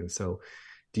suffering. And so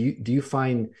do you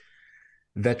find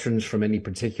veterans from any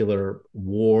particular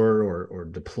war or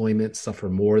deployment suffer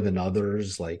more than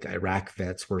others, like Iraq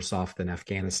vets worse off than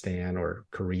Afghanistan or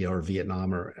Korea or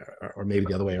Vietnam, or maybe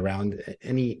the other way around?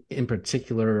 Any in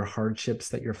particular hardships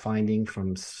that you're finding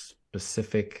from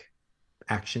specific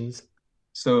actions?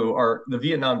 So the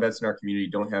Vietnam vets in our community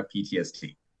don't have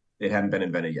PTSD. It hadn't been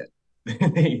invented yet.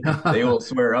 they will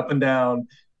swear up and down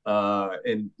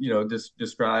and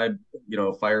describe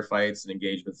firefights and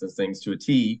engagements and things to a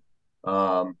T.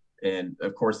 And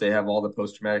of course, they have all the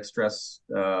post-traumatic stress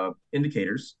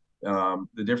indicators.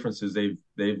 The difference is they've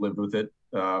lived with it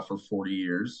for 40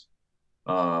 years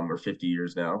or 50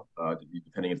 years now,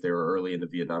 depending if they were early in the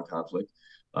Vietnam conflict,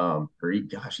 or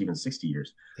even 60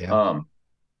 years. Yeah.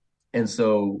 And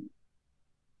so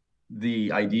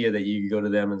the idea that you go to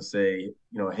them and say,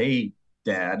 hey,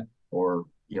 Dad, or,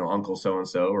 uncle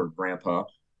so-and-so or grandpa,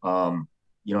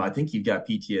 I think you've got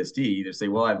PTSD. They say,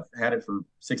 well, I've had it for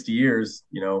 60 years,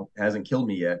 hasn't killed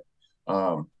me yet.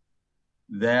 Um,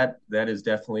 that is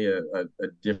definitely a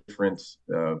different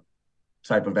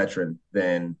type of veteran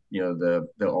than the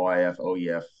OIF,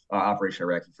 OEF, Operation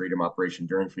Iraqi Freedom, Operation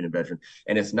Enduring Freedom veteran.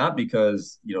 And it's not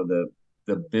because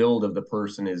the build of the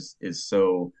person is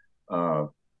so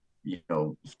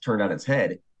turned on its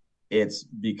head. It's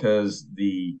because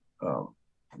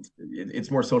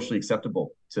it's more socially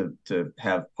acceptable to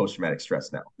have post traumatic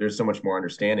stress now. There's so much more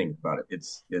understanding about it.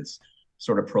 It's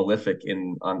sort of prolific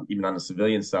even on the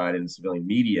civilian side in civilian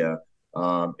media.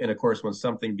 And of course, when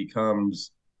something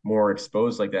becomes more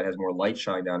exposed like that, has more light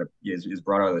shined on it, is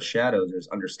brought out of the shadows, there's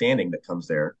understanding that comes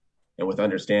there. And with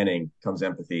understanding comes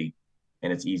empathy.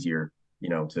 And it's easier,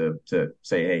 to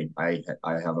say, hey, I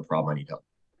have a problem, I need help.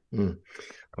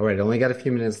 All right, I only got a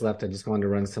few minutes left. I just wanted to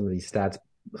run some of these stats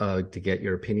to get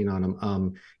your opinion on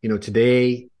them.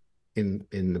 Today in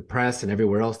the press and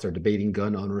everywhere else, they're debating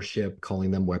gun ownership,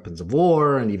 calling them weapons of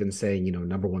war, and even saying,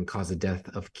 number one cause of death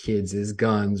of kids is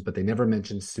guns, but they never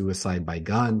mention suicide by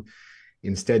gun,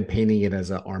 instead painting it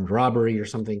as an armed robbery or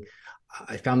something.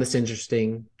 I found this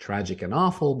interesting, tragic and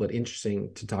awful, but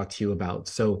interesting to talk to you about.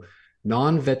 So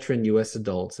non-veteran U.S.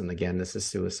 adults, and again, this is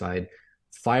suicide,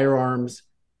 firearms,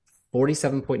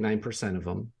 47.9% of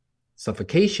them.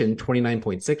 Suffocation,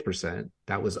 29.6%.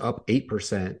 That was up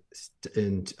 8%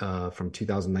 from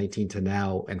 2019 to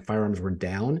now, and firearms were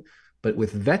down. But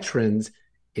with veterans,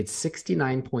 it's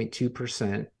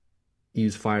 69.2%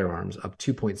 use firearms, up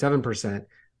 2.7%,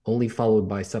 only followed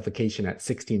by suffocation at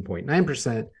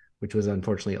 16.9%, which was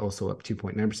unfortunately also up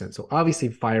 2.9%. So obviously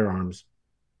firearms,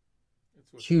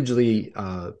 hugely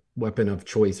weapon of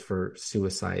choice for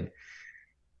suicide.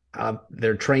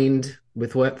 They're trained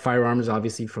with firearms,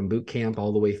 obviously from boot camp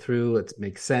all the way through. It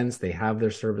makes sense. They have their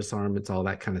service arm. It's all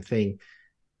that kind of thing.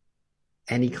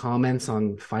 Any comments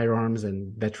on firearms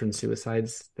and veteran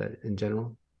suicides that in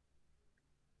general?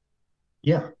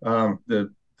 Yeah. The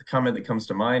comment that comes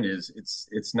to mind is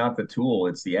it's not the tool,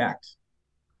 it's the act,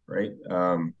 right?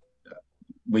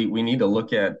 We need to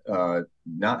look at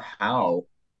not how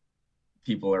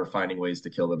people are finding ways to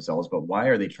kill themselves, but why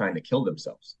are they trying to kill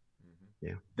themselves?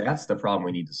 Yeah, that's the problem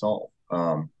we need to solve.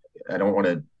 I don't want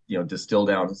to, distill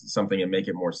down something and make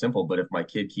it more simple, but if my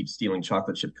kid keeps stealing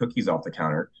chocolate chip cookies off the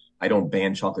counter, I don't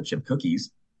ban chocolate chip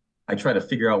cookies. I try to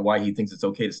figure out why he thinks it's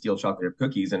okay to steal chocolate chip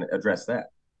cookies and address that,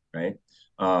 right?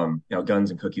 Guns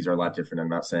and cookies are a lot different. I'm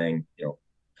not saying,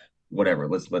 whatever,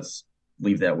 let's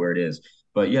leave that where it is.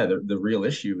 But yeah, the real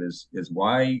issue is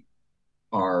why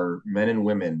are men and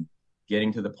women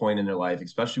getting to the point in their life,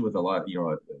 especially with a lot,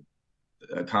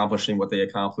 accomplishing what they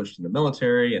accomplished in the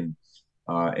military and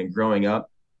growing up.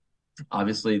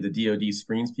 Obviously, the DoD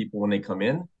screens people when they come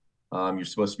in. You're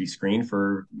supposed to be screened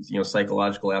for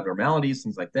psychological abnormalities,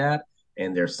 things like that,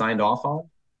 and they're signed off on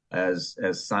as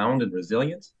sound and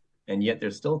resilient. And yet they're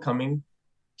still coming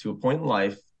to a point in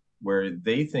life where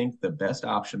they think the best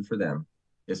option for them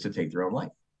is to take their own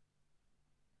life.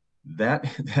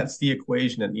 That's the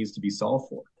equation that needs to be solved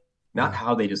for, not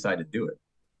how they decide to do it.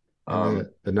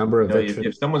 The number of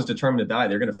if someone's determined to die,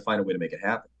 they're going to find a way to make it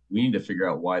happen. We need to figure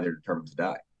out why they're determined to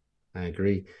die. I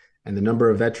agree. And the number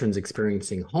of veterans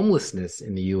experiencing homelessness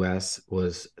in the U.S.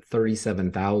 was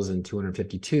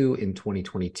 37,252 in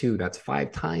 2022. That's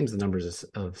 5 times the numbers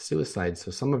of suicides.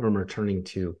 So some of them are turning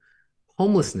to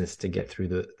homelessness to get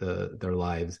through their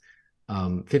lives.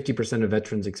 50% of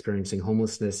veterans experiencing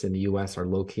homelessness in the U.S. are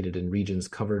located in regions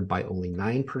covered by only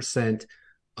 9%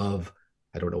 of,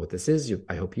 I don't know what this is,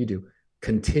 I hope you do,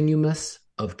 continuums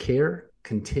of care,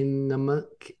 continuum,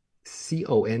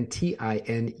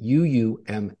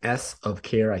 CONTINUUMS of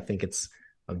care. I think it's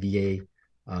a VA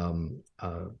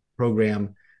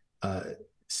program.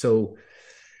 So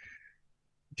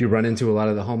do you run into a lot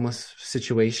of the homeless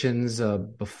situations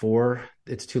before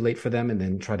it's too late for them, and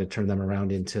then try to turn them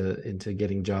around into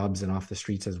getting jobs and off the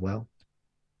streets as well?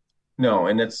 No,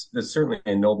 and that's certainly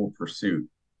a noble pursuit,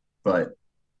 but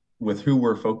with who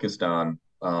we're focused on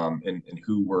and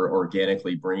who we're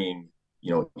organically bringing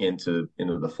into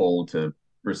the fold to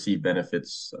receive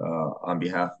benefits on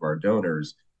behalf of our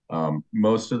donors,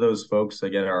 most of those folks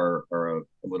again are a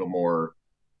little more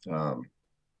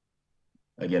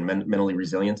mentally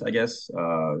resilient, I guess,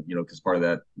 because part of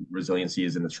that resiliency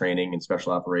is in the training and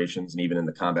special operations, and even in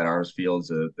the combat arms fields,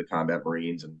 the combat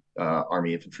Marines and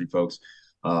Army infantry folks.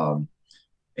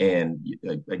 And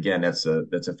again, that's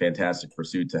a fantastic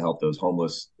pursuit to help those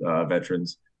homeless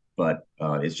veterans, but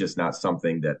it's just not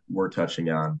something that we're touching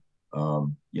on,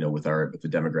 with the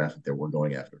demographic that we're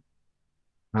going after.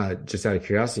 Just out of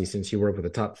curiosity, since you work with the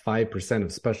top 5%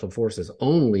 of special forces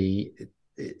only,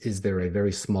 is there a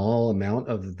very small amount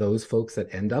of those folks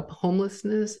that end up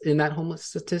homelessness in that homeless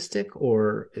statistic,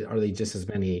 or are they just as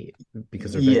many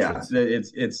because they're Yeah,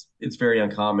 veterans? it's very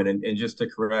uncommon. And just to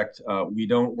correct, we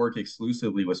don't work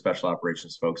exclusively with special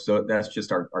operations folks. So that's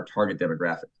just our target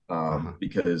demographic. Uh-huh.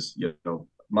 Because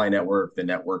my network, the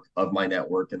network of my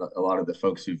network, and a lot of the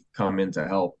folks who've come in to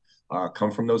help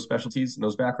come from those specialties and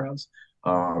those backgrounds.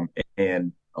 Um,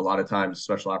 and a lot of times,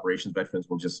 special operations veterans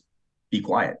will just be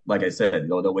quiet. Like I said,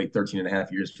 they'll wait 13 and a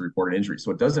half years to report an injury.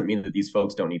 So it doesn't mean that these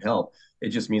folks don't need help. It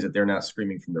just means that they're not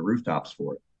screaming from the rooftops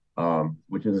for it,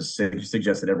 which is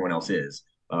suggests that everyone else is.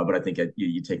 But I think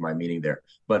you take my meaning there.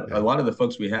 But a Yeah. lot of the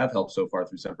folks we have helped so far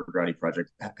through Semper Grati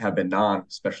Project have been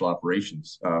non-special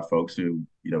operations folks who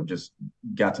just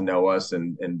got to know us,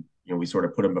 and we sort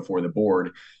of put them before the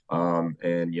board, and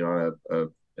an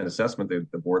assessment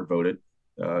the board voted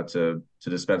to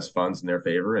dispense funds in their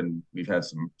favor, and we've had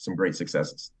some great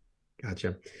successes.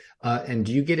 Gotcha. And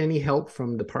do you get any help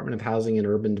from Department of Housing and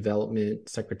Urban Development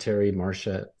Secretary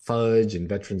Marcia Fudge and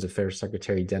Veterans Affairs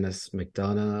Secretary Dennis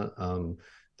McDonough,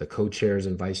 the co-chairs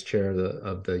and vice chair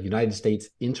of the United States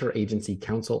Interagency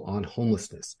Council on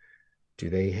Homelessness? Do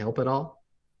they help at all?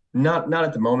 Not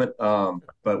at the moment,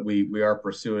 but we are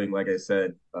pursuing, like I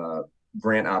said,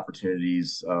 grant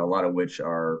opportunities, a lot of which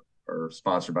are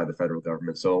sponsored by the federal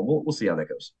government. So we'll see how that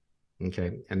goes.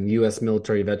 Okay. And U.S.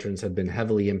 military veterans have been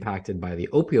heavily impacted by the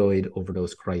opioid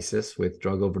overdose crisis, with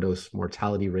drug overdose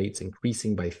mortality rates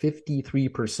increasing by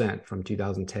 53% from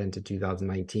 2010 to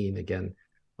 2019. Again,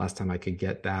 last time I could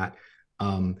get that.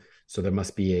 So there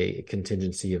must be a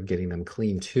contingency of getting them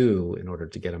clean too in order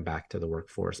to get them back to the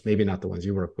workforce. Maybe not the ones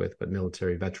you work with, but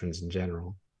military veterans in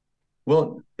general.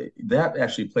 Well, that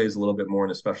actually plays a little bit more in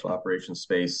the special operations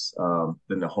space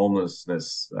than the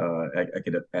homelessness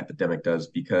epidemic does,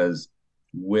 because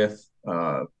with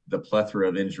the plethora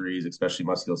of injuries, especially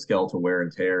musculoskeletal wear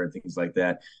and tear and things like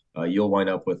that, you'll wind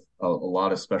up with a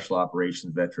lot of special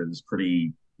operations veterans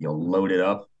pretty loaded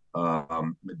up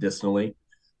medicinally.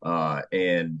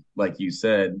 And like you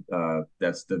said,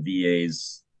 that's the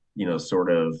VA's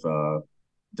sort of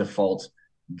default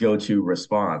go-to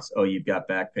response. Oh, you've got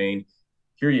back pain.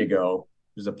 Here you go.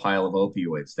 There's a pile of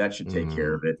opioids. That should take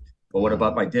care of it. But what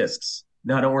about my discs?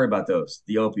 No, don't worry about those.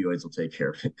 The opioids will take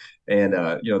care of it. And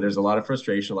there's a lot of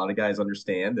frustration. A lot of guys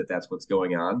understand that that's what's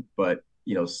going on, but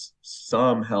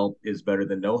some help is better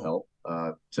than no help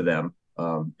to them.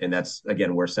 And that's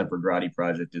again where Semper Grati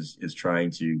Project is trying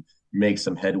to make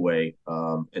some headway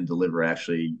and deliver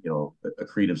actually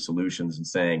creative solutions, and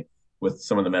saying with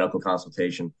some of the medical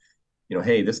consultation,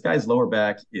 hey, this guy's lower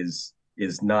back is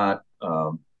not,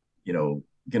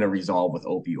 going to resolve with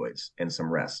opioids and some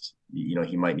rest.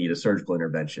 He might need a surgical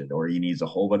intervention, or he needs a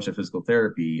whole bunch of physical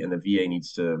therapy, and the VA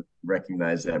needs to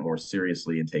recognize that more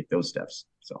seriously and take those steps.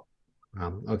 So,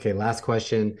 okay, last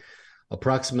question.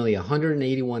 Approximately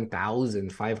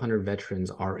 181,500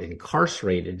 veterans are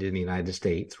incarcerated in the United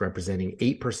States, representing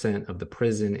 8% of the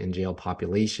prison and jail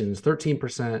populations.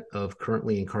 13% of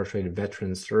currently incarcerated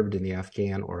veterans served in the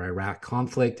Afghan or Iraq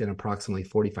conflict, and approximately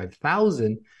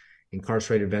 45,000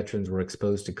 incarcerated veterans were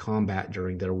exposed to combat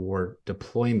during their war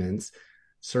deployments.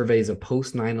 Surveys of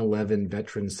post 9/11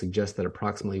 veterans suggest that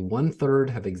approximately one-third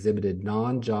have exhibited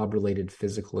non-job related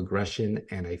physical aggression,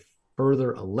 and a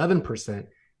further 11%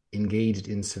 engaged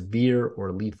in severe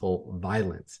or lethal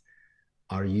violence.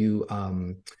 Are you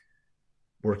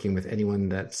working with anyone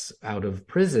that's out of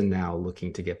prison now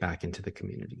looking to get back into the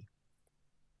community?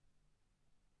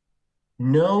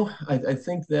 no, I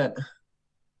think that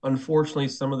unfortunately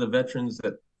some of the veterans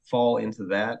that fall into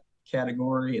that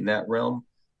category in that realm,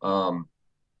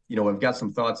 we've got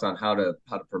some thoughts on how to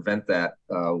prevent that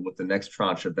with the next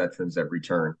tranche of veterans that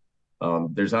return.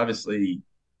 There's obviously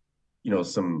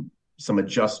some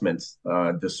adjustments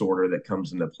disorder that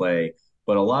comes into play,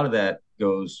 but a lot of that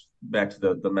goes back to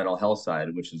the mental health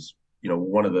side, which is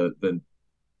one of the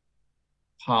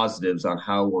positives on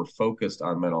how we're focused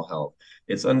on mental health.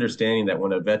 It's understanding that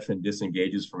when a veteran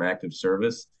disengages from active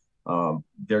service,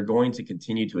 they're going to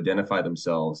continue to identify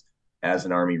themselves as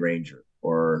an Army Ranger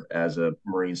or as a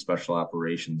Marine Special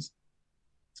Operations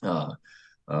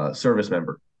service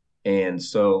member, and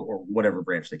so, or whatever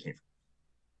branch they came from.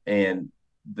 And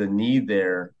the need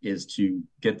there is to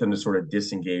get them to sort of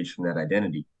disengage from that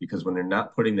identity, because when they're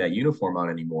not putting that uniform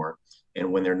on anymore,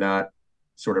 and when they're not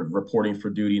sort of reporting for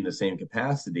duty in the same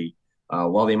capacity,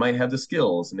 while they might have the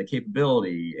skills and the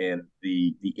capability and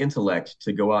the intellect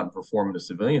to go out and perform in the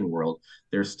civilian world,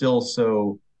 they're still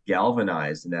so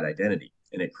galvanized in that identity,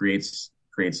 and it creates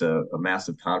a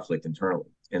massive conflict internally.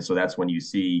 And so that's when you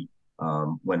see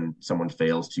when someone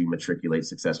fails to matriculate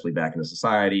successfully back into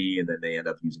society, and then they end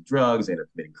up using drugs, they end up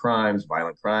committing crimes,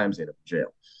 violent crimes, they end up in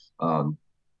jail. Um,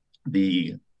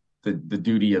 the the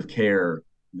duty of care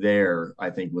there, I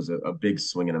think, was a big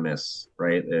swing and a miss,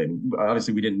 right? And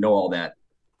obviously, we didn't know all that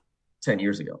 10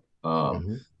 years ago.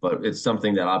 Mm-hmm. But it's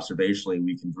something that observationally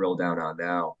we can drill down on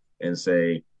now and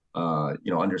say,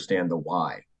 understand the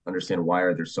why. Understand why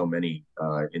are there so many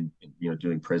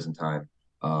doing prison time,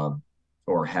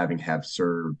 or have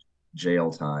served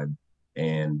jail time,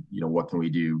 and what can we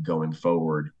do going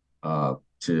forward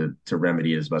to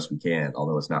remedy it as best we can.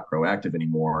 Although it's not proactive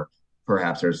anymore,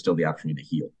 perhaps there's still the opportunity to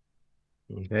heal.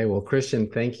 Okay, well, Christian,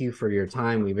 thank you for your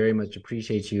time. We very much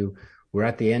appreciate you. We're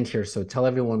at the end here, so tell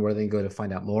everyone where they can go to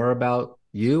find out more about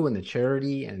you and the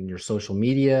charity and your social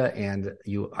media. And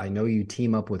I know you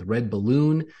team up with Red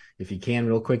Balloon. If you can,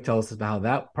 real quick, tell us about how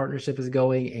that partnership is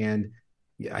going. And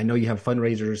I know you have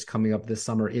fundraisers coming up this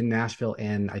summer in Nashville,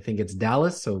 and I think it's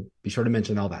Dallas. So be sure to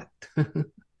mention all that.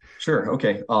 Sure.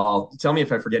 Okay. Tell me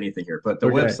if I forget anything here, but the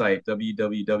website,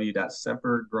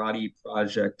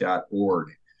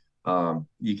 www.sempergratiproject.org.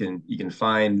 You can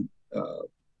find,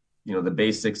 the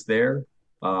basics there.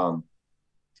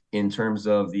 In terms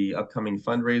of the upcoming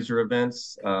fundraiser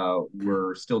events,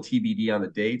 we're still TBD on the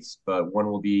dates, but one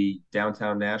will be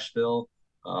downtown Nashville.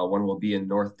 One will be in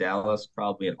North Dallas,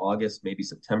 probably in August, maybe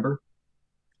September.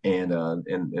 And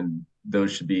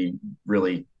those should be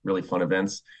really, really fun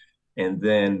events. And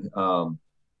then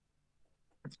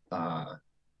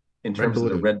in terms of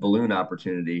the Red Balloon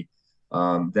opportunity,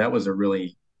 that was a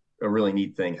really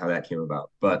neat thing how that came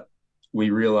about. But we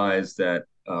realized that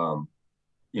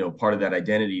part of that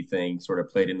identity thing sort of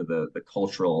played into the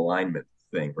cultural alignment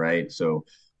thing, right? So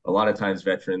a lot of times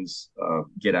veterans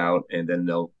get out and then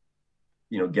they'll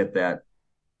get that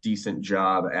decent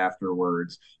job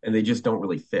afterwards, and they just don't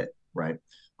really fit, right?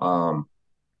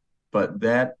 But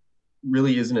that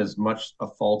really isn't as much a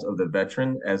fault of the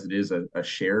veteran as it is a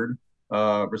shared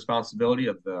responsibility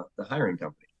of the hiring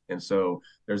company. And so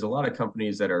there's a lot of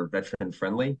companies that are veteran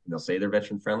friendly, and they'll say they're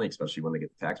veteran friendly, especially when they get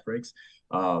the tax breaks,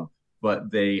 but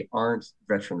they aren't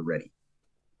veteran ready.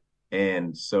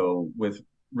 And so with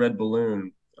Red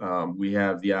Balloon, we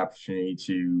have the opportunity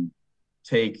to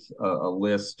take a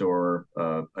list or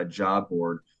a job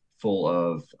board full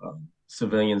of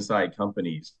civilian side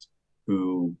companies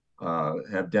who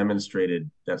have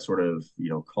demonstrated that sort of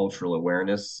cultural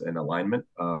awareness and alignment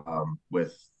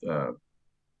with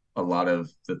a lot of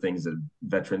the things that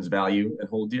veterans value and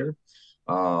hold dear,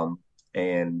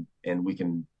 and we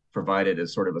can provide it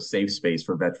as sort of a safe space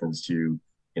for veterans to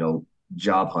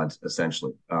job hunt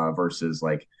essentially, versus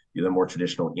like the more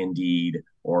traditional Indeed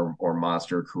or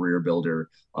Monster Career Builder,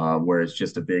 where it's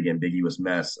just a big ambiguous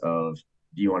mess of,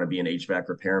 do you want to be an HVAC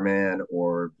repairman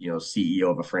or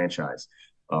CEO of a franchise?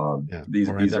 These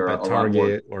are a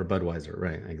Target or Budweiser,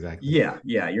 right? Exactly. Yeah.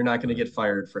 You're not going to get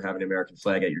fired for having an American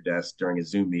flag at your desk during a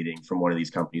Zoom meeting from one of these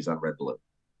companies on Red Balloon.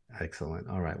 Excellent.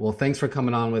 All right. Well, thanks for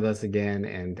coming on with us again,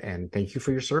 and thank you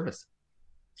for your service.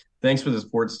 Thanks for the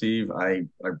support, Steve. I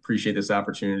appreciate this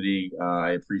opportunity.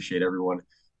 I appreciate everyone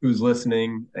who's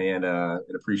listening, and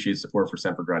appreciate support for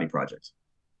Semper Grati Projects.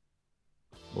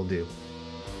 Will do.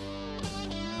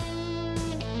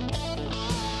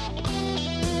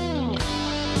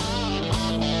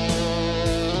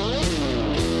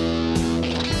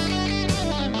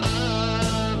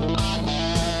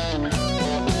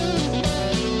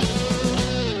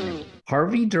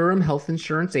 Harvey Durham Health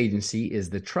Insurance Agency is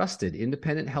the trusted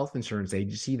independent health insurance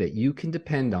agency that you can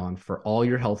depend on for all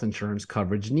your health insurance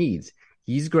coverage needs.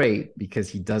 He's great because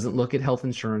he doesn't look at health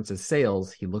insurance as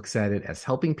sales. He looks at it as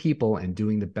helping people and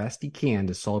doing the best he can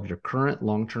to solve your current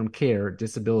long-term care,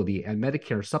 disability, and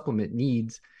Medicare supplement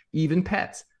needs, even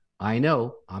pets. I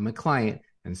know, I'm a client,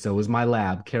 and so is my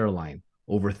lab, Caroline.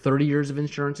 Over 30 years of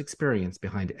insurance experience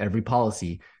behind every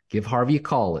policy. Give Harvey a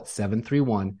call at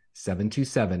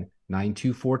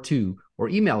 731-727-9242 or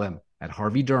email him at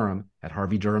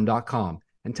harveydurham@harveydurham.com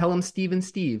and tell him Steve and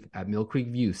Steve at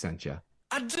Millcreek View sent you.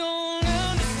 I don't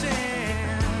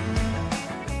understand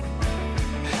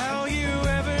how you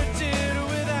ever did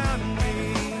without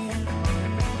me.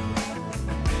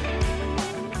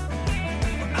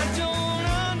 I don't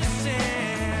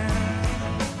understand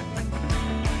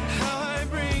how I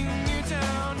bring you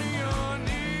down to your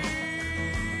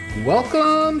knees.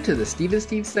 Welcome to the Steve and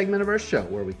Steve segment of our show,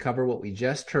 where we cover what we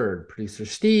just heard. Producer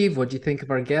Steve, what do you think of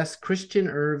our guests, Christian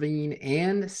Irvine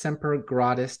and Semper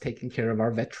Gratis, taking care of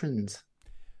our veterans?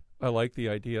 I like the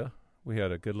idea. We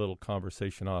had a good little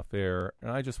conversation off air,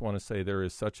 and I just want to say there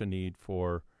is such a need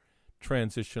for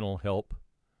transitional help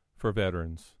for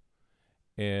veterans.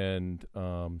 And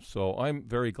so I'm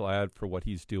very glad for what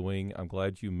he's doing. I'm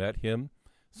glad you met him.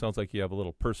 Sounds like you have a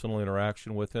little personal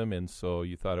interaction with him, and so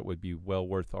you thought it would be well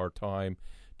worth our time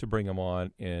to bring him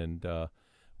on. And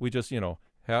we just,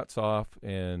 hats off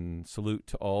and salute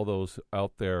to all those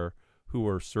out there who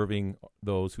are serving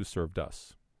those who served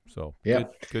us. So good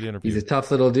interview. He's a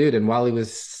tough little dude. And while he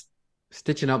was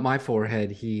stitching up my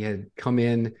forehead, he had come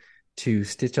in to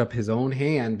stitch up his own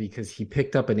hand because he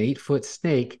picked up an 8-foot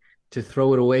snake to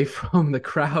throw it away from the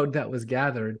crowd that was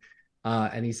gathered.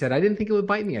 And he said, I didn't think it would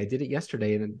bite me. I did it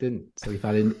yesterday and it didn't. So he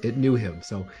thought it knew him.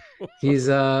 So he's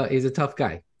a tough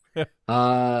guy.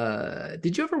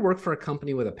 Did you ever work for a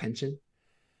company with a pension?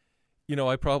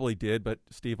 I probably did, but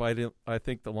Steve, I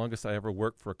think the longest I ever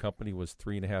worked for a company was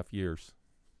 3.5 years.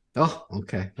 Oh,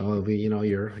 okay. Oh,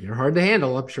 you're hard to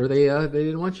handle. I'm sure they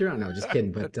didn't want you around. No, just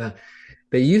kidding. But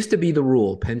they used to be the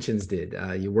rule. Pensions did.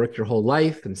 You work your whole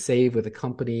life and save with a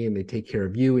company, and they take care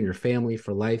of you and your family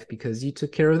for life because you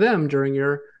took care of them during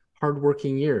your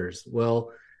hardworking years.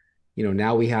 Well,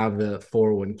 now we have the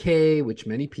 401k, which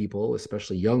many people,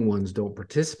 especially young ones, don't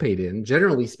participate in.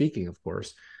 Generally speaking, of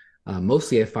course,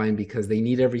 mostly I find because they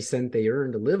need every cent they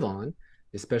earn to live on,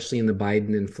 especially in the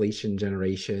Biden inflation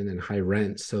generation and high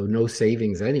rent. So no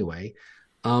savings anyway.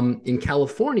 In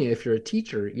California, if you're a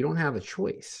teacher, you don't have a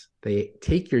choice. They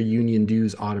take your union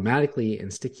dues automatically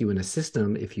and stick you in a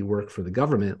system if you work for the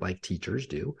government like teachers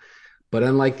do. But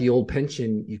unlike the old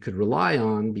pension you could rely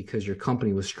on because your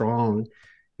company was strong,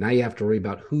 now you have to worry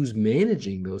about who's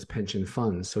managing those pension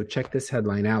funds. So check this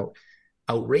headline out.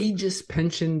 Outrageous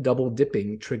pension double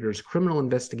dipping triggers criminal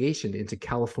investigation into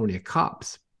California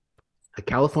cops. A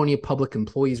California public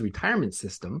employees retirement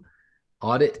system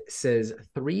audit says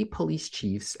 3 police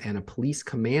chiefs and a police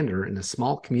commander in a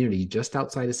small community just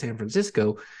outside of San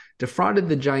Francisco defrauded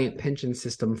the giant pension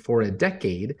system for a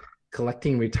decade,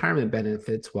 collecting retirement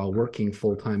benefits while working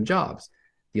full-time jobs.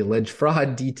 The alleged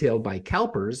fraud detailed by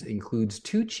CalPERS includes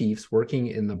 2 chiefs working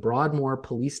in the Broadmoor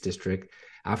Police District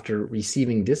after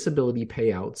receiving disability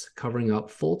payouts, covering up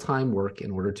full-time work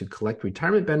in order to collect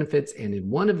retirement benefits, and in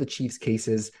one of the chief's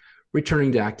cases,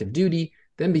 returning to active duty,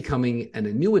 then becoming an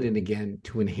annuitant again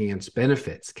to enhance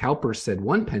benefits. CalPERS said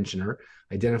one pensioner,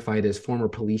 identified as former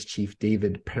police chief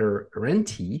David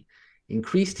Parenti,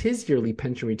 increased his yearly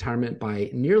pension retirement by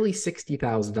nearly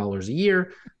 $60,000 a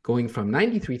year, going from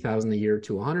 $93,000 a year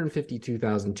to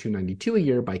 $152,292 a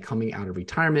year by coming out of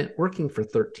retirement, working for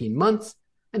 13 months,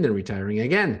 and then retiring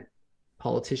again.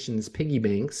 Politicians' piggy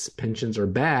banks, pensions are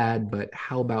bad, but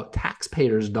how about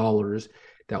taxpayers' dollars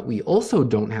that we also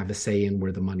don't have a say in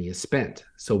where the money is spent?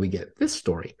 So we get this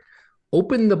story.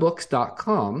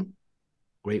 OpenTheBooks.com,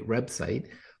 great website,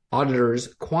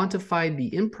 auditors quantified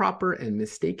the improper and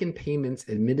mistaken payments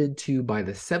admitted to by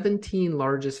the 17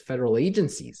 largest federal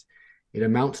agencies. It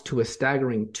amounts to a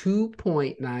staggering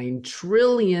 $2.9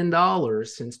 trillion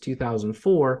since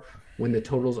 2004, when the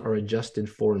totals are adjusted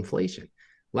for inflation.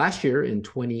 Last year, in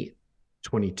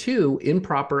 2022,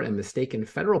 improper and mistaken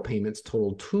federal payments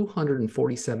totaled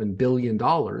 $247 billion.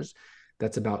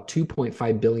 That's about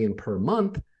 $2.5 billion per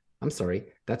month. I'm sorry,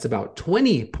 that's about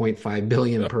 $20.5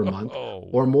 billion per month,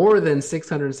 or more than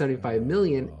 $675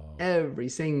 million every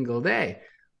single day.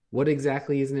 What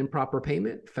exactly is an improper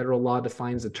payment? Federal law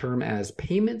defines the term as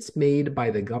payments made by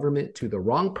the government to the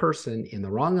wrong person in the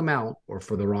wrong amount or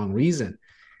for the wrong reason.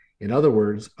 In other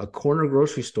words, a corner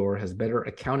grocery store has better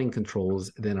accounting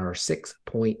controls than our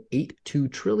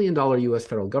 $6.82 trillion U.S.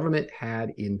 federal government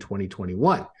had in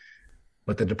 2021.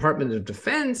 But the Department of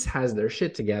Defense has their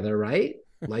shit together, right?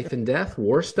 Life and death,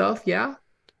 war stuff, yeah?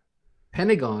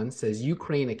 Pentagon says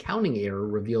Ukraine accounting error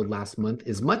revealed last month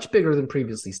is much bigger than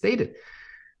previously stated.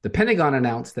 The Pentagon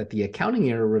announced that the accounting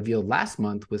error revealed last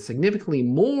month was significantly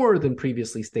more than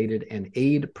previously stated, and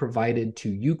aid provided to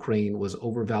Ukraine was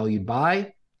overvalued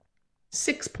by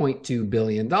 $6.2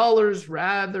 billion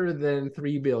rather than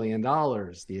 $3 billion.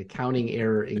 The accounting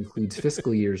error includes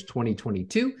fiscal years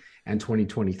 2022 and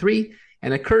 2023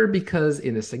 and occurred because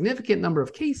in a significant number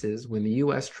of cases, when the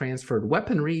U.S. transferred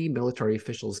weaponry, military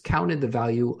officials counted the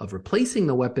value of replacing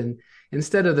the weapon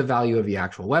instead of the value of the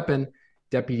actual weapon.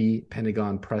 Deputy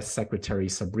Pentagon Press Secretary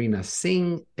Sabrina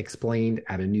Singh explained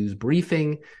at a news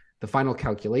briefing, the final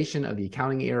calculation of the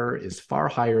accounting error is far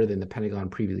higher than the Pentagon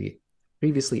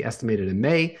previously estimated in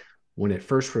May, when it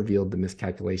first revealed the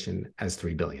miscalculation as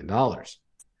 $3 billion.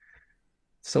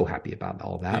 So happy about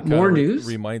all that. More news.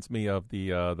 Reminds me of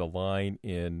the line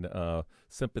in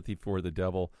Sympathy for the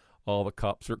Devil, all the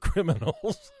cops are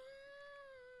criminals.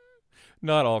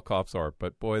 Not all cops are,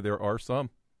 but boy, there are some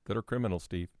that are criminals,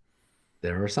 Steve.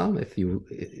 There are some.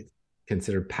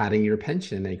 considered padding your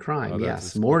pension a crime. Oh,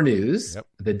 Yes. More news. Yep.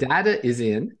 The data is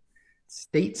in.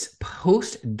 States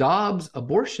post-Dobbs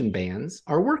abortion bans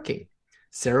are working.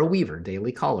 Sarah Weaver,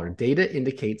 Daily Caller. Data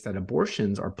indicates that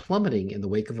abortions are plummeting in the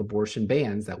wake of abortion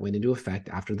bans that went into effect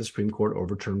after the Supreme Court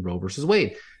overturned Roe versus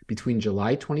Wade. Between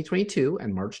July 2022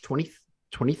 and March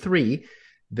 2023,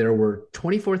 there were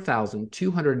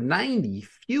 24,290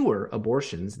 fewer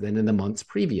abortions than in the months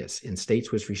previous. In states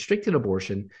which restricted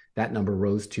abortion, that number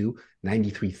rose to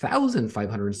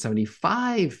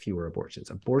 93,575 fewer abortions.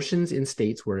 Abortions in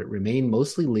states where it remained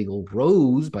mostly legal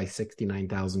rose by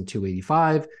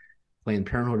 69,285. Planned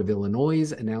Parenthood of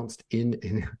Illinois announced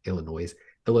in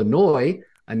Illinois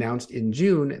announced in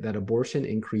June that abortion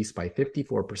increased by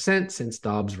 54% since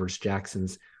Dobbs versus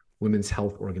Jackson's Women's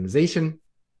Health Organization.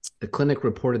 The clinic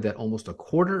reported that almost a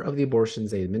quarter of the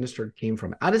abortions they administered came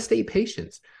from out-of-state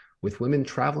patients, with women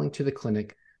traveling to the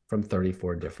clinic from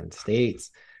 34 different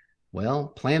states. Well,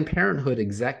 Planned Parenthood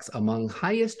execs among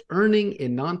highest earning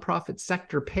in nonprofit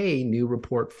sector pay, new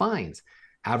report finds.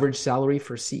 Average salary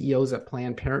for CEOs at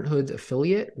Planned Parenthood's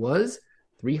affiliate was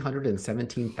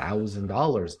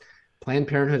 $317,000. Planned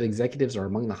Parenthood executives are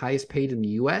among the highest paid in the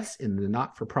U.S. in the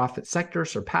not-for-profit sector,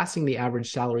 surpassing the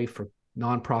average salary for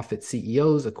nonprofit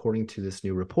CEOs, according to this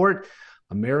new report.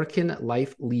 American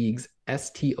Life League's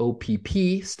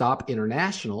STOPP, Stop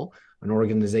International, an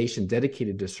organization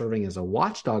dedicated to serving as a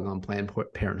watchdog on Planned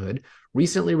Parenthood,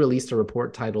 recently released a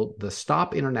report titled The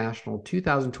Stop International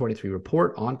 2023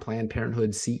 Report on Planned Parenthood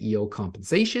CEO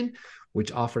Compensation,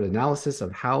 which offered analysis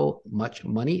of how much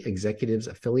money executives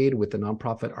affiliated with the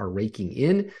nonprofit are raking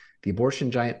in. The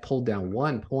abortion giant pulled down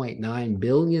 $1.9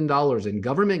 billion in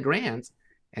government grants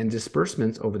and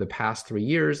disbursements over the past 3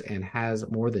 years and has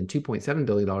more than $2.7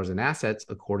 billion in assets,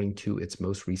 according to its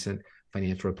most recent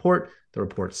financial report. The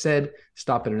report said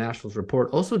Stop International's report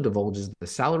also divulges the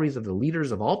salaries of the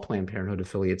leaders of all Planned Parenthood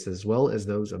affiliates, as well as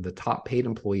those of the top paid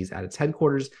employees at its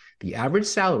headquarters. The average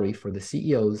salary for the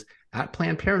CEOs at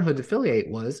Planned Parenthood affiliate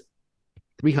was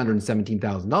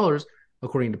 $317,000,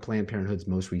 according to Planned Parenthood's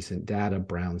most recent data,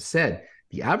 Brown said.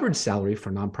 The average salary for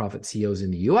nonprofit CEOs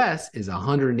in the U.S. is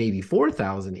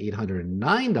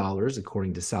 $184,809,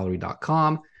 according to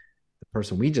salary.com. The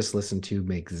person we just listened to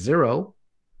makes zero.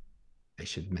 I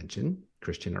should mention,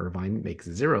 Christian Irvine makes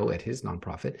zero at his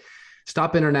nonprofit.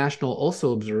 Stop International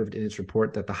also observed in its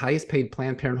report that the highest paid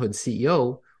Planned Parenthood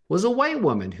CEO was a white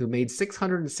woman who made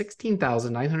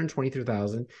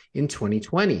 $616,923 in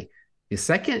 2020. The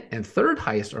second and third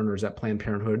highest earners at Planned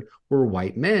Parenthood were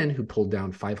white men who pulled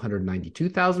down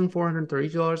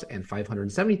 $592,430 and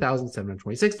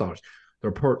 $570,726. The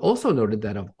report also noted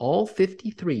that of all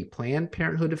 53 Planned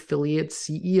Parenthood affiliate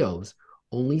CEOs,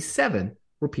 only 7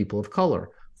 were people of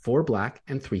color, 4 Black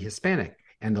and 3 Hispanic.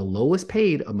 And the lowest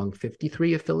paid among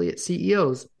 53 affiliate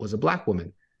CEOs was a Black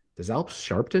woman. Does Al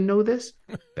Sharpton know this?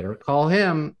 Better call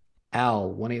him.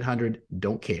 Al,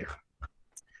 1-800-DON'T-CARE.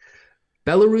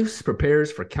 Belarus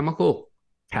prepares for chemical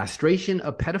castration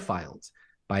of pedophiles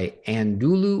by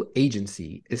Anadolu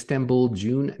Agency, Istanbul,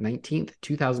 June 19th,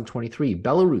 2023.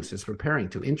 Belarus is preparing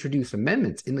to introduce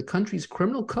amendments in the country's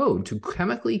criminal code to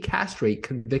chemically castrate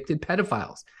convicted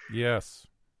pedophiles. Yes.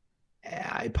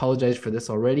 I apologize for this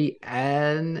already.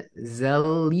 Anzelika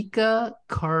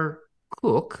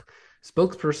Karkuk,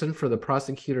 spokesperson for the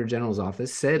Prosecutor General's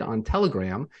office, said on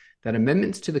Telegram that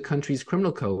amendments to the country's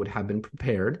criminal code have been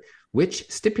prepared,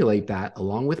 which stipulate that,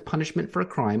 along with punishment for a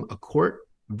crime, a court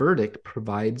verdict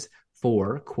provides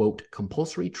for, quote,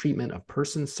 compulsory treatment of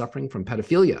persons suffering from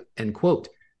pedophilia, end quote.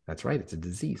 That's right, it's a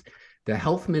disease. The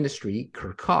health ministry,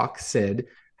 Kirkuk, said,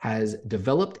 has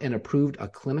developed and approved a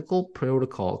clinical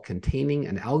protocol containing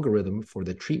an algorithm for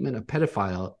the treatment of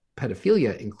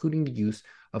pedophilia, including the use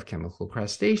of chemical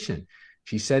castration.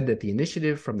 She said that the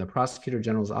initiative from the Prosecutor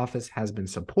General's office has been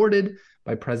supported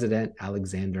by President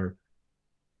Alexander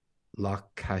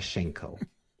Lukashenko.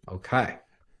 Okay.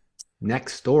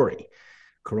 Next story.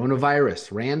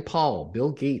 Coronavirus. Rand Paul,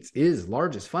 Bill Gates is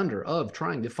largest funder of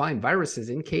trying to find viruses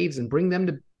in caves and bring them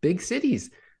to big cities.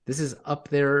 This is up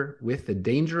there with the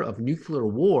danger of nuclear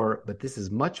war, but this is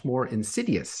much more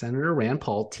insidious. Senator Rand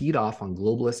Paul teed off on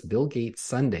globalist Bill Gates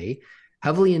Sunday,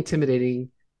 intimating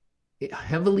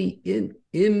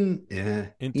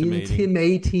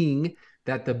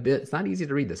that it's not easy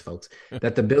to read this, folks,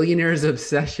 that the billionaire's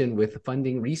obsession with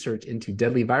funding research into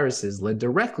deadly viruses led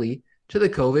directly to the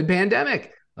COVID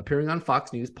pandemic. Appearing on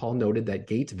Fox News, Paul noted that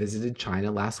Gates visited China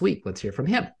last week. Let's hear from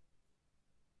him.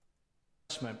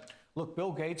 Look,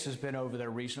 Bill Gates has been over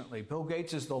there recently. Bill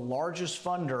Gates is the largest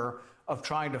funder of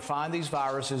trying to find these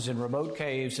viruses in remote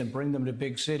caves and bring them to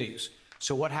big cities.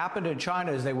 So what happened in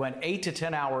China is they went 8 to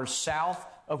 10 hours south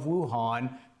of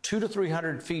Wuhan, 200 to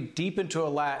 300 feet deep into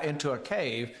a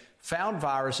cave, found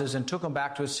viruses, and took them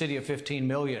back to a city of 15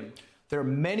 million. There are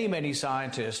many, many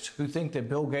scientists who think that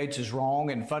Bill Gates is wrong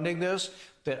in funding this,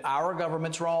 that our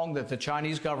government's wrong, that the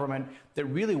Chinese government, that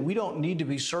really we don't need to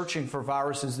be searching for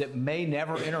viruses that may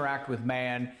never interact with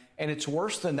man. And it's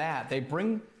worse than that. They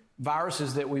bring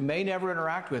viruses that we may never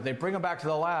interact with. They bring them back to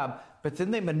the lab, but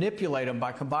then they manipulate them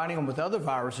by combining them with other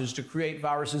viruses to create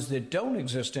viruses that don't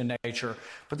exist in nature.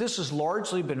 But this has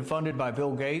largely been funded by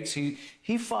Bill Gates.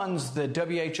 He funds the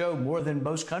WHO more than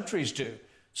most countries do.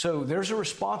 So there's a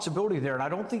responsibility there. And I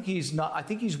don't think I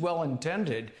think he's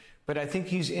well-intended, but I think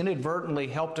he's inadvertently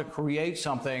helped to create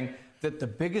something that the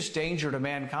biggest danger to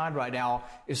mankind right now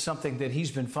is something that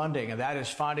he's been funding, and that is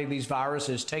finding these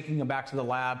viruses, taking them back to the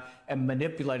lab, and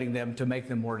manipulating them to make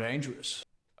them more dangerous.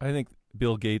 I think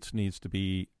Bill Gates needs to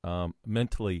be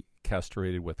mentally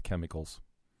castrated with chemicals.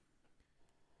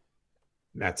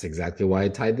 That's exactly why I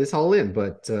tied this all in.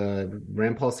 But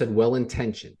Rand Paul said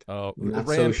well-intentioned.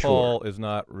 Rand Paul is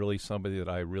not really somebody that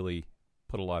I really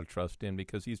put a lot of trust in,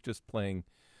 because he's just playing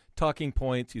talking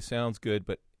points. He sounds good,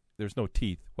 but there's no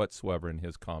teeth whatsoever in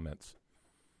his comments.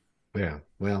 Yeah,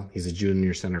 well, he's a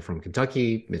junior senator from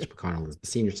Kentucky. Mitch McConnell is the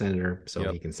senior senator,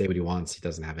 so he can say what he wants. He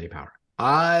doesn't have any power.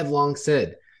 I've long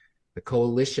said the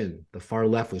coalition the far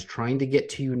left was trying to get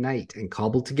to unite and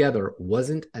cobble together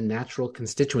wasn't a natural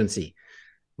constituency.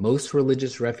 Most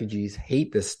religious refugees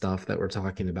hate this stuff that we're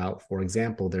talking about. For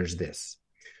example, there's this.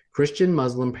 Christian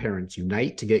Muslim parents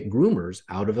unite to get groomers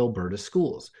out of Alberta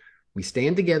schools. We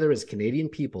stand together as Canadian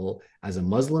people, as a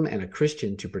Muslim and a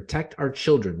Christian, to protect our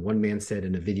children, one man said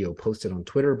in a video posted on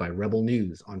Twitter by Rebel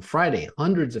News. On Friday,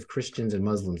 hundreds of Christians and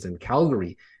Muslims in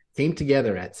Calgary came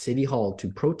together at City Hall to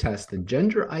protest the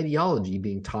gender ideology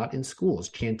being taught in schools,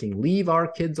 chanting, "Leave our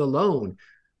kids alone."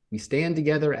 We stand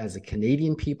together as a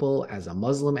Canadian people, as a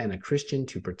Muslim and a Christian,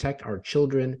 to protect our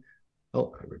children.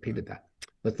 Oh, I repeated that.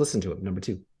 Let's listen to it. Number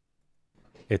 2.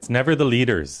 It's never the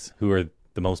leaders who are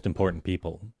the most important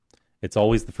people. It's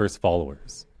always the first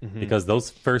followers, because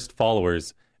those first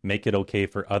followers make it okay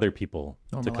for other people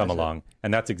to come along.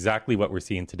 And that's exactly what we're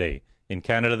seeing today. In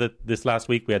Canada, this last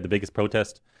week, we had the biggest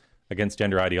protest against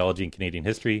gender ideology in Canadian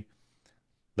history,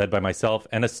 led by myself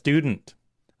and a student,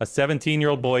 a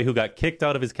 17-year-old boy who got kicked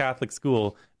out of his Catholic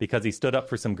school because he stood up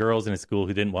for some girls in his school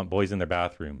who didn't want boys in their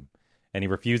bathroom. And he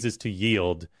refuses to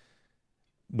yield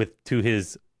to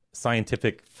his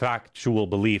scientific, factual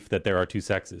belief that there are two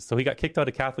sexes. So he got kicked out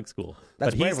of Catholic school.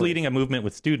 But he's leading a movement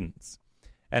with students.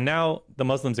 And now the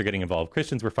Muslims are getting involved.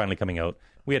 Christians were finally coming out.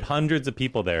 We had hundreds of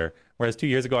people there, whereas 2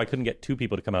 years ago, I couldn't get 2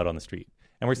 people to come out on the street.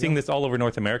 And we're seeing this all over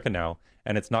North America now,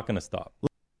 and it's not going to stop.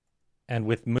 And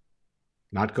with...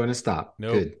 Not going to stop.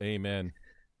 No, Good. Amen.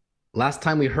 Last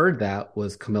time we heard that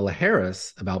was Kamala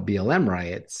Harris about BLM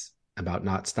riots, about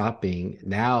not stopping.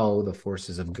 Now the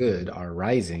forces of good are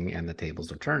rising and the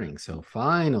tables are turning. So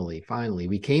finally,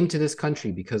 we came to this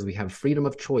country because we have freedom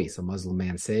of choice, a Muslim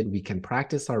man said. We can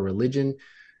practice our religion,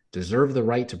 deserve the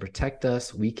right to protect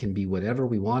us. We can be whatever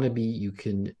we want to be. You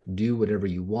can do whatever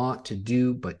you want to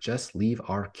do, but just leave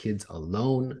our kids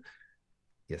alone.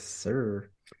 Yes, sir.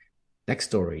 Next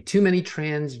story. Too many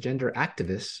transgender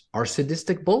activists are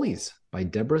sadistic bullies, by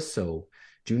Deborah So,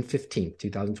 June 15th,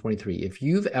 2023. If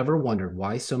you've ever wondered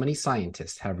why so many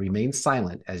scientists have remained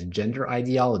silent as gender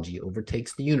ideology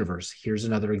overtakes the universe, here's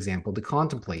another example to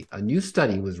contemplate. A new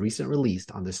study was recently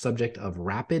released on the subject of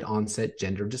rapid onset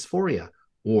gender dysphoria,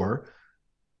 or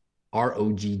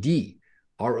ROGD.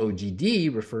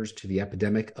 ROGD refers to the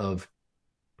epidemic of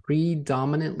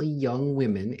predominantly young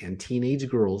women and teenage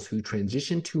girls who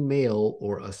transition to male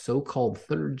or a so-called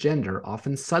third gender,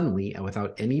 often suddenly and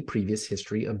without any previous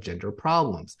history of gender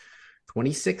problems.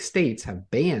 26 states have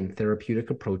banned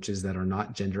therapeutic approaches that are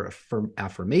not gender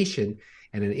affirmation,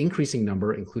 and an increasing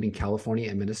number, including California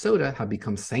and Minnesota, have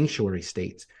become sanctuary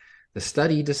states. The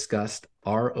study discussed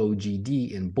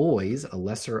ROGD in boys, a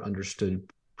lesser understood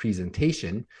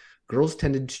presentation. Girls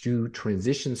tended to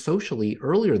transition socially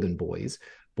earlier than boys.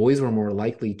 Boys were more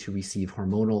likely to receive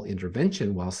hormonal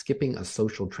intervention while skipping a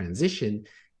social transition,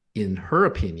 in her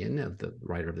opinion, of the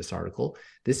writer of this article.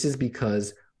 This is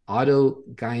because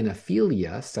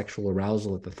autogynephilia, sexual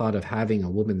arousal at the thought of having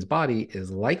a woman's body, is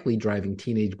likely driving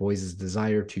teenage boys'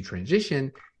 desire to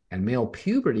transition, and male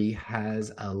puberty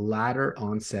has a later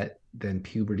onset than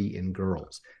puberty in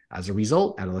girls. As a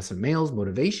result, adolescent males'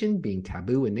 motivation, being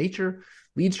taboo in nature,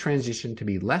 leads transition to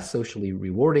be less socially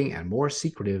rewarding and more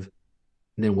secretive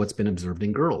than what's been observed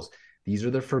in girls. These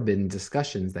are the forbidden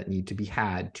discussions that need to be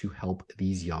had to help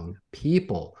these young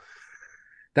people.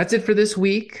 That's it for this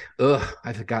week.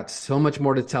 I've got so much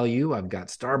more to tell you. I've got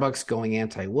Starbucks going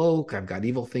anti-woke. I've got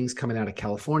evil things coming out of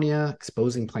California,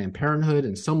 exposing Planned Parenthood,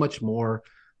 and so much more.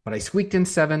 But I squeaked in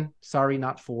 7. Sorry,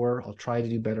 not 4. I'll try to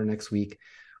do better next week.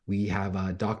 We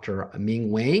have Dr.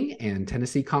 Ming Wang and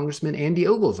Tennessee Congressman Andy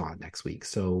Ogles on next week,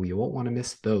 so you won't want to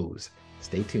miss those.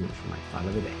 Stay tuned for my thought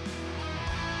of the day.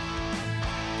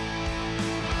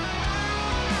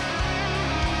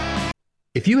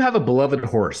 If you have a beloved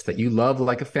horse that you love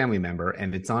like a family member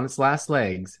and it's on its last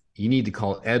legs, you need to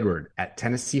call Edward at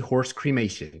Tennessee Horse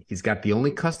Cremation. He's got the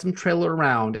only custom trailer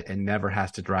around and never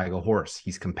has to drag a horse.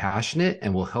 He's compassionate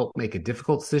and will help make a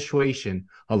difficult situation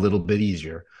a little bit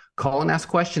easier. Call and ask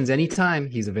questions anytime.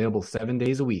 He's available 7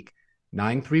 days a week.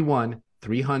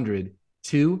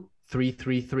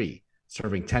 931-300-2333.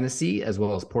 Serving Tennessee as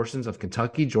well as portions of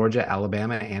Kentucky, Georgia,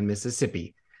 Alabama, and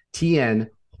Mississippi.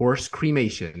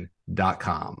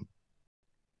 TNHorseCremation.com.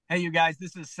 Hey, you guys,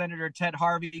 this is Senator Ted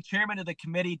Harvey, chairman of the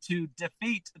committee to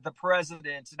defeat the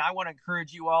president. And I want to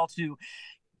encourage you all to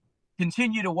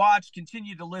continue to watch,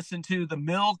 continue to listen to the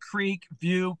Millcreek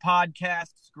View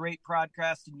podcast. It's a great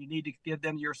podcast, and you need to give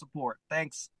them your support.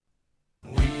 Thanks.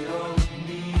 We don't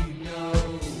need no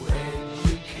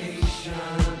education.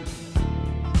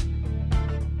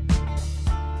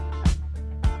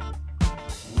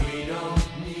 We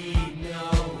don't need no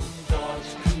thought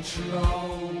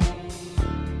control.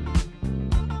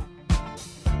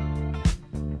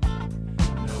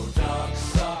 No dark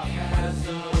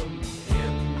sarcasm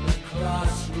in the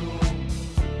classroom.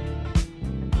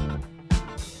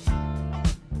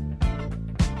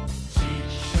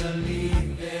 Teacher,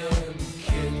 leave them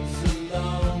kids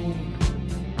alone.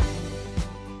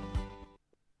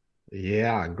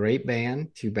 Yeah, great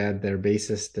band. Too bad their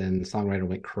bassist and songwriter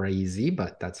went crazy,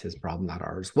 but that's his problem, not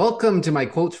ours. Welcome to my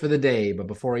quotes for the day. But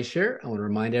before I share, I want to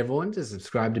remind everyone to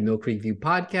subscribe to Millcreek View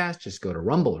Podcast. Just go to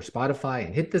Rumble or Spotify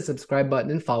and hit the subscribe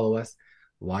button and follow us.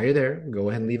 While you're there, go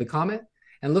ahead and leave a comment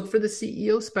and look for the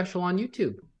CEO special on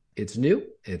YouTube. It's new.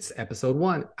 It's episode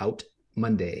 1 out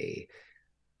Monday.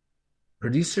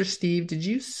 Producer Steve, did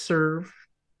you serve?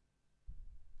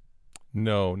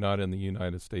 No, not in the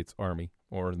United States Army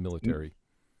or the military.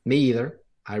 Me either.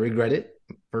 I regret it.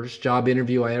 First job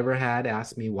interview I ever had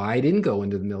asked me why I didn't go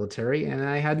into the military, and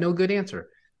I had no good answer.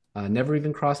 Never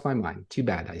even crossed my mind. Too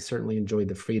bad. I certainly enjoyed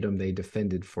the freedom they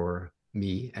defended for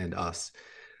me and us.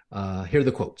 Here are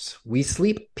the quotes. We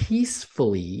sleep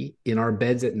peacefully in our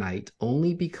beds at night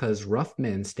only because rough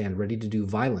men stand ready to do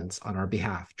violence on our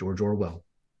behalf. George Orwell.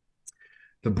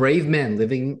 The brave men,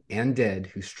 living and dead,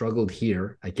 who struggled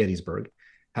here at Gettysburg,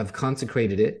 have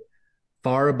consecrated it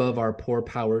far above our poor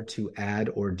power to add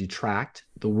or detract.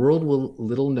 The world will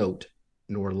little note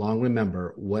nor long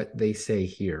remember what they say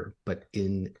here, but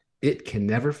in it can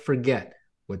never forget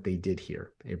what they did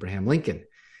here. Abraham Lincoln.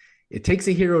 It takes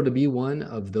a hero to be one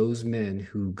of those men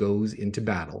who goes into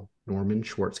battle. Norman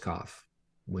Schwarzkopf,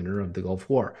 winner of the Gulf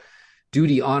War.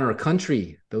 Duty, honor,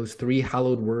 country. Those 3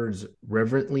 hallowed words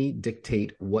reverently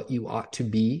dictate what you ought to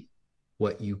be,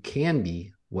 what you can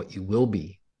be, what you will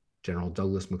be. General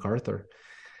Douglas MacArthur.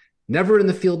 Never in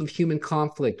the field of human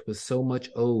conflict was so much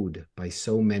owed by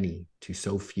so many to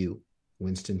so few.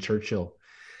 Winston Churchill.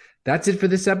 That's it for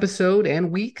this episode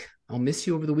and week. I'll miss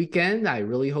you over the weekend. I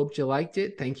really hoped you liked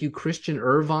it. Thank you, Christian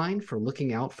Irvine, for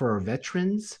looking out for our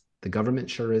veterans. The government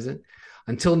sure isn't.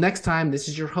 Until next time, this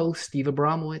is your host, Steve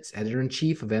Abramowitz,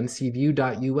 editor-in-chief of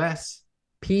mcview.us.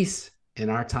 Peace in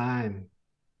our time.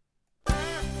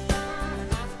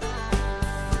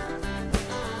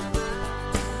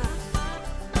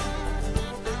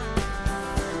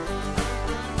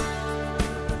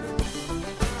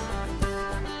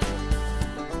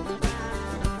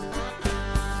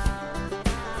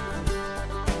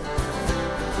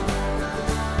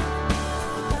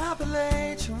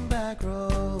 Appalachian back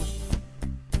road,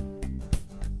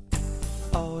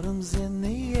 autumn's in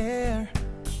the air,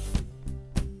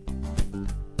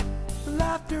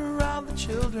 laughter around the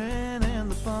children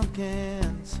and the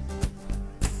pumpkins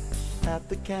at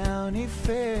the county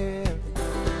fair.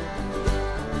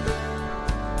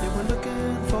 They were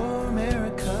looking for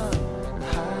America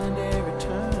behind every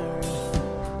turn,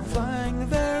 flying the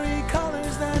very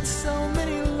colors that so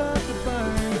many love to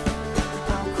burn.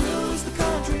 I'll cruise the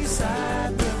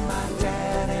countryside with my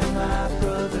dad and my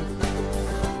brother,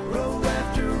 row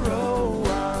after row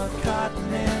of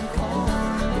cotton and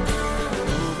corn,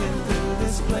 moving through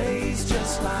this place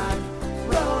just like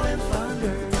rolling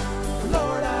thunder.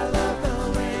 Lord, I love the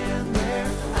land where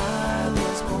I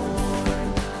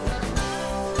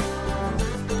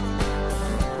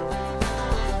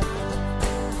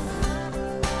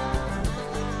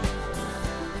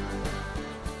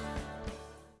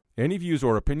Any views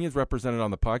or opinions represented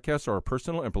on the podcast are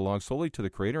personal and belong solely to the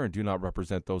creator and do not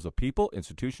represent those of people,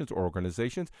 institutions, or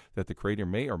organizations that the creator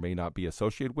may or may not be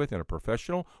associated with in a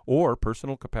professional or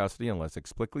personal capacity unless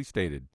explicitly stated.